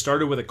that should have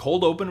started with a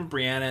cold open of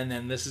Brianna, and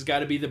then this has got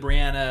to be the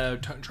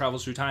Brianna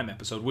travels through time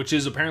episode, which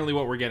is apparently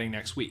what we're getting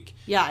next week.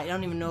 Yeah, I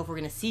don't even know if we're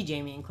going to see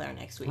Jamie and Claire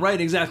next week. Right,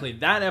 exactly.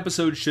 That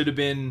episode should have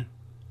been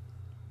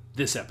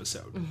this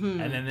episode.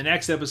 Mm-hmm. And then the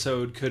next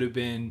episode could have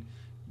been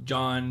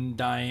John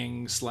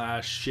dying /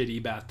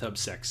 shitty bathtub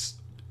sex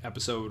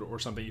episode or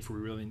something if we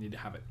really need to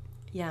have it.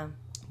 Yeah.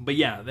 But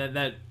yeah,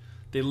 that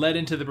they led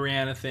into the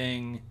Brianna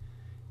thing.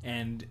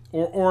 And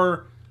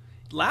or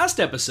last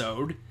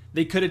episode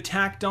they could have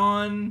tacked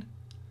on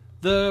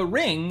the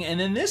ring, and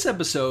then this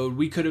episode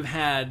we could have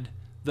had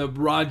the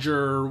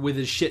Roger with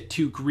his shit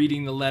toque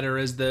reading the letter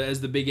as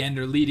the big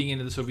ender leading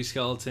into the Sophie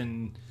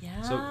Skeleton,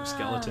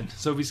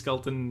 Sophie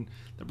Skeleton,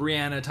 the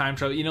Brianna time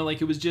travel. You know,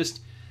 like it was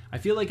just. I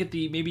feel like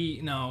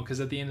because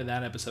at the end of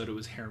that episode it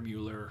was Herr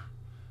Mueller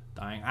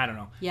dying. I don't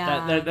know.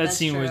 Yeah, that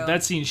scene true.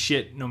 That scene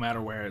shit no matter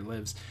where it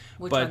lives.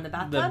 Which one, the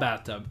bathtub? The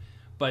bathtub.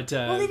 But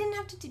well, they didn't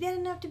have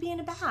to be in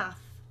a bath.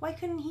 Why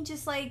couldn't he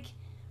just like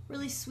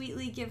really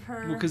sweetly give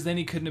her? Well, because then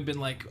he couldn't have been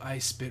like, I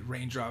spit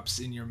raindrops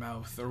in your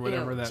mouth or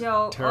whatever. That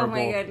Joe, terrible. Oh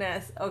my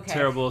goodness. Okay.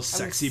 Terrible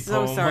sexy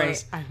poem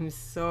was. I'm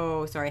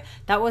so sorry.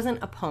 That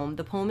wasn't a poem.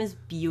 The poem is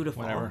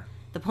beautiful. Whatever.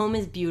 The poem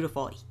is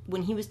beautiful.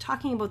 When he was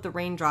talking about the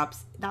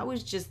raindrops, that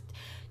was just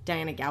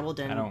Diana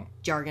Gabaldon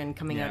jargon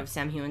coming out of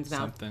Sam Heughan's mouth.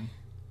 Something.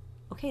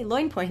 Okay,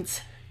 loin points.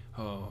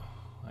 Oh,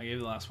 I gave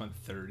the last one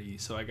 30,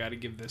 so I got to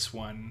give this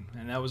one,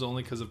 and that was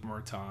only because of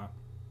Murtaugh.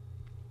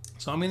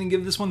 So I'm going to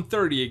give this one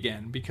 30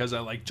 again because I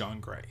like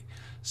John Grey.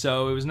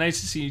 So it was nice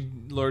to see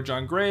Lord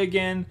John Grey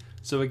again,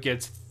 so it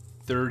gets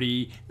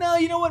 30. No,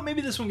 you know what?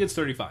 Maybe this one gets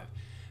 35.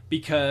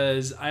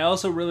 Because I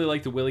also really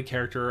like the Willie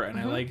character, and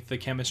I like the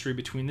chemistry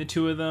between the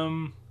two of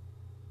them.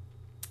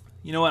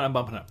 You know what? I'm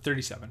bumping up.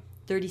 37.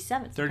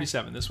 37.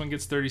 37. Okay. This one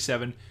gets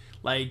 37.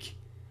 Like,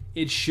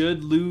 it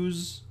should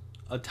lose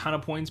a ton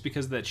of points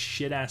because of that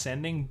shit-ass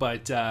ending,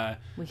 but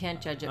we can't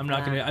judge it.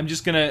 I'm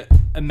just gonna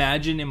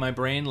imagine in my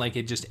brain like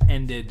it just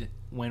ended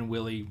when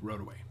Willie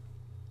rode away.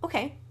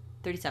 Okay.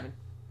 37.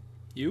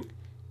 You?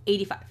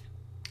 85.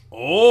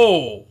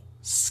 Oh!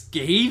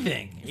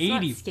 Scathing.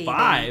 It's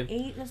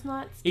 85. That's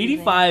not scathing.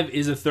 85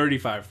 is a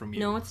 35 from you.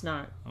 No, it's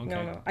not. Okay.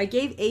 No. I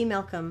gave A.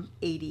 Malcolm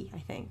 80, I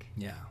think.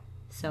 Yeah.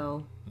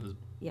 So,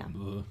 yeah.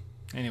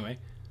 Anyway,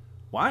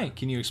 why?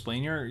 Can you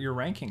explain your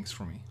rankings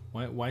for me?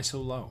 Why so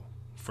low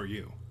for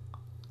you?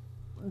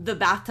 The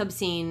bathtub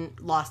scene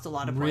lost a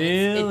lot of points.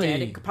 Really? It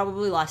did. It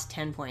probably lost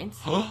 10 points.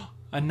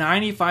 A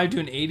 95 to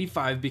an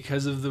 85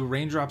 because of the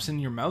raindrops in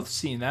your mouth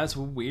scene. That's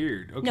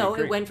weird. Okay, no,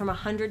 great. it went from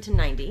 100 to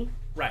 90.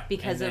 Right.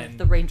 Because of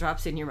the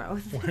raindrops in your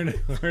mouth.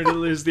 Where did it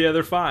lose the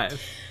other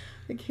 5?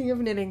 The King of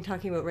Knitting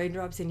talking about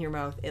raindrops in your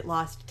mouth. It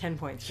lost 10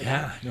 points for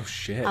that. No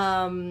shit.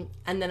 And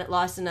then it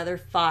lost another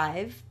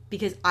 5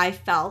 because I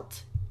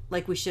felt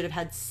like we should have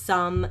had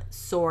some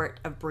sort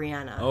of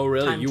Brianna. Oh,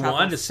 really? You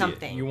wanted to see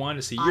something. it. You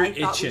wanted to see. You're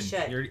itching.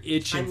 You're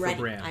itching for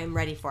Brianna. I'm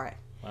ready for it.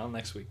 Well,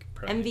 next week.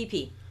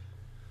 MVP.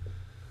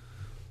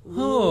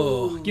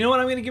 Oh, you know what?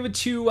 I'm going to give it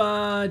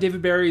to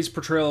David Barry's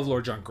portrayal of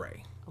Lord John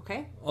Grey.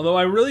 Okay. Although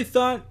I really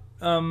thought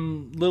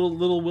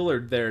little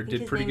Willard there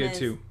did pretty good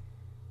too.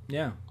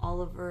 Yeah.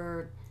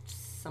 Oliver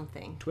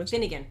something. Twist?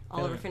 Finnegan.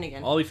 Oliver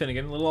Finnegan. Ollie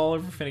Finnegan. Little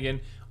Oliver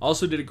Finnegan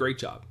also did a great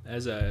job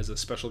as a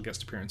special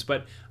guest appearance.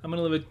 But I'm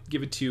going to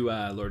give it to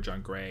Lord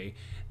John Grey.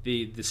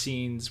 The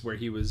scenes where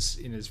he was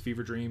in his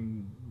fever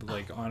dream,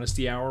 like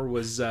honesty hour,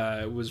 was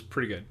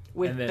pretty good.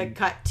 With the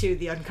cut to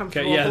the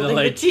uncomfortable holding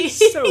the tea.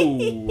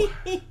 So,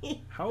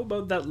 how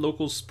about that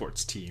local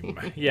sports team?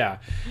 Yeah.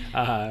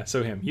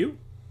 So him. You?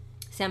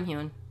 Sam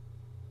Heughan.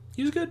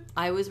 He was good.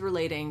 I was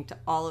relating to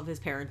all of his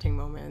parenting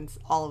moments,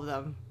 all of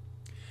them.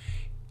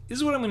 This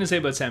is what I'm going to say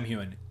about Sam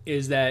Heughan,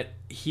 is that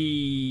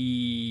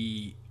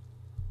he's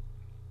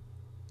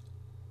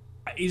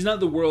not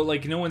the world,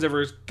 like no one's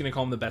ever going to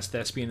call him the best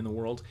thespian in the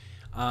world,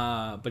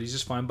 but he's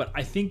just fine. But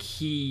I think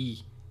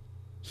he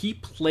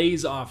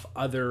plays off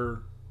other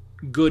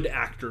good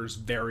actors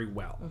very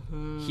well.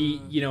 Mm-hmm. He,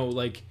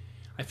 like,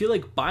 I feel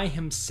like by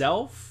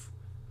himself,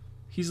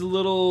 He's a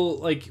little,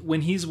 like,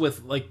 when he's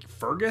with, like,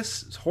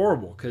 Fergus, it's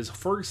horrible, because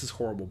Fergus is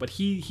horrible, but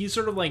he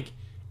sort of, like,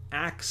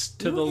 acts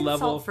to the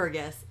level...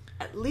 Fergus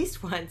at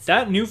least once.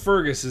 That new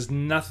Fergus is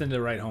nothing to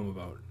write home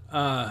about.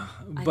 I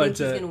think he's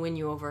going to win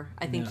you over.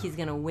 I think he's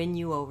going to win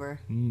you over.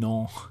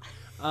 No.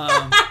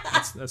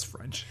 That's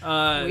French.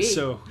 Oui.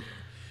 So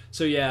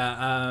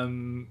yeah,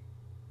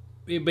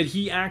 but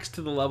he acts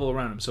to the level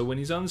around him. So when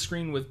he's on the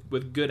screen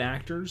with good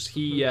actors,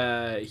 he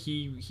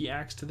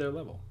acts to their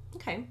level.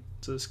 Okay.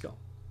 It's a skill.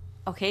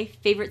 Okay,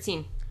 favorite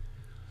scene?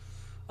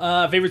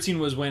 Favorite scene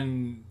was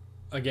when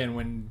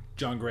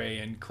John Gray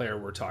and Claire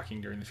were talking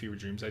during the fever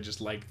dreams. I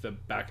just like the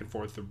back and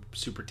forth, the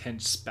super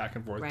tense back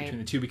and forth between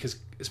the two, because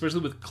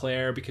especially with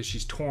Claire, because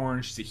she's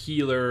torn, she's a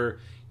healer.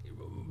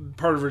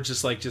 Part of her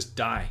just like, just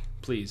die,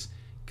 please,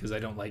 because I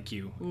don't like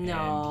you.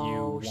 No, and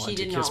you want she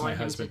to did kiss not my want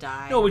husband. him to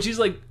die. No, but she's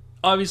like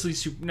obviously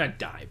not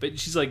die, but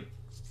she's like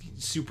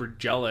super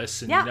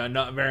jealous and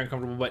not very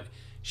uncomfortable. But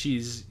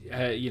she's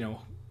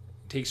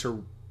takes her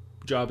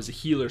job as a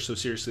healer so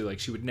seriously, like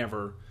she would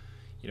never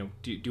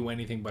do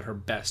anything but her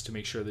best to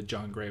make sure that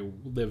John Gray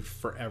lived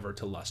forever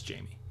to lust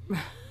Jamie.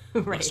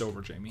 Lust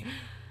over Jamie.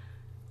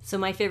 So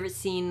my favorite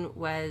scene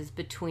was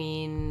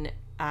between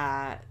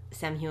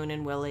Sam Heughan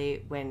and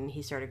Willie when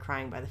he started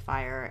crying by the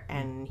fire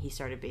and he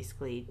started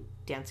basically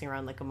dancing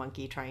around like a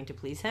monkey trying to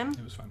please him.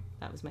 It was fun.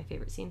 That was my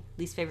favorite scene.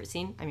 Least favorite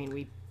scene? I mean,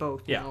 we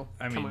both know.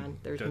 Come on.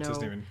 There's no...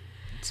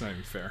 It's not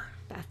even fair.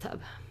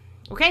 Bathtub.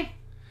 Okay.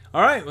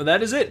 All right, well,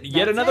 that is it.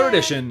 Yet another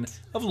edition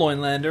of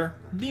Loinlander,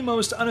 the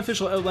most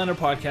unofficial Outlander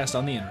podcast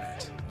on the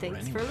internet.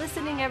 Thanks for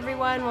listening,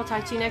 everyone. We'll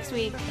talk to you next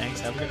week.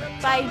 Thanks. Have a good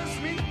night.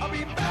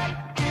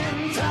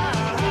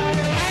 Bye.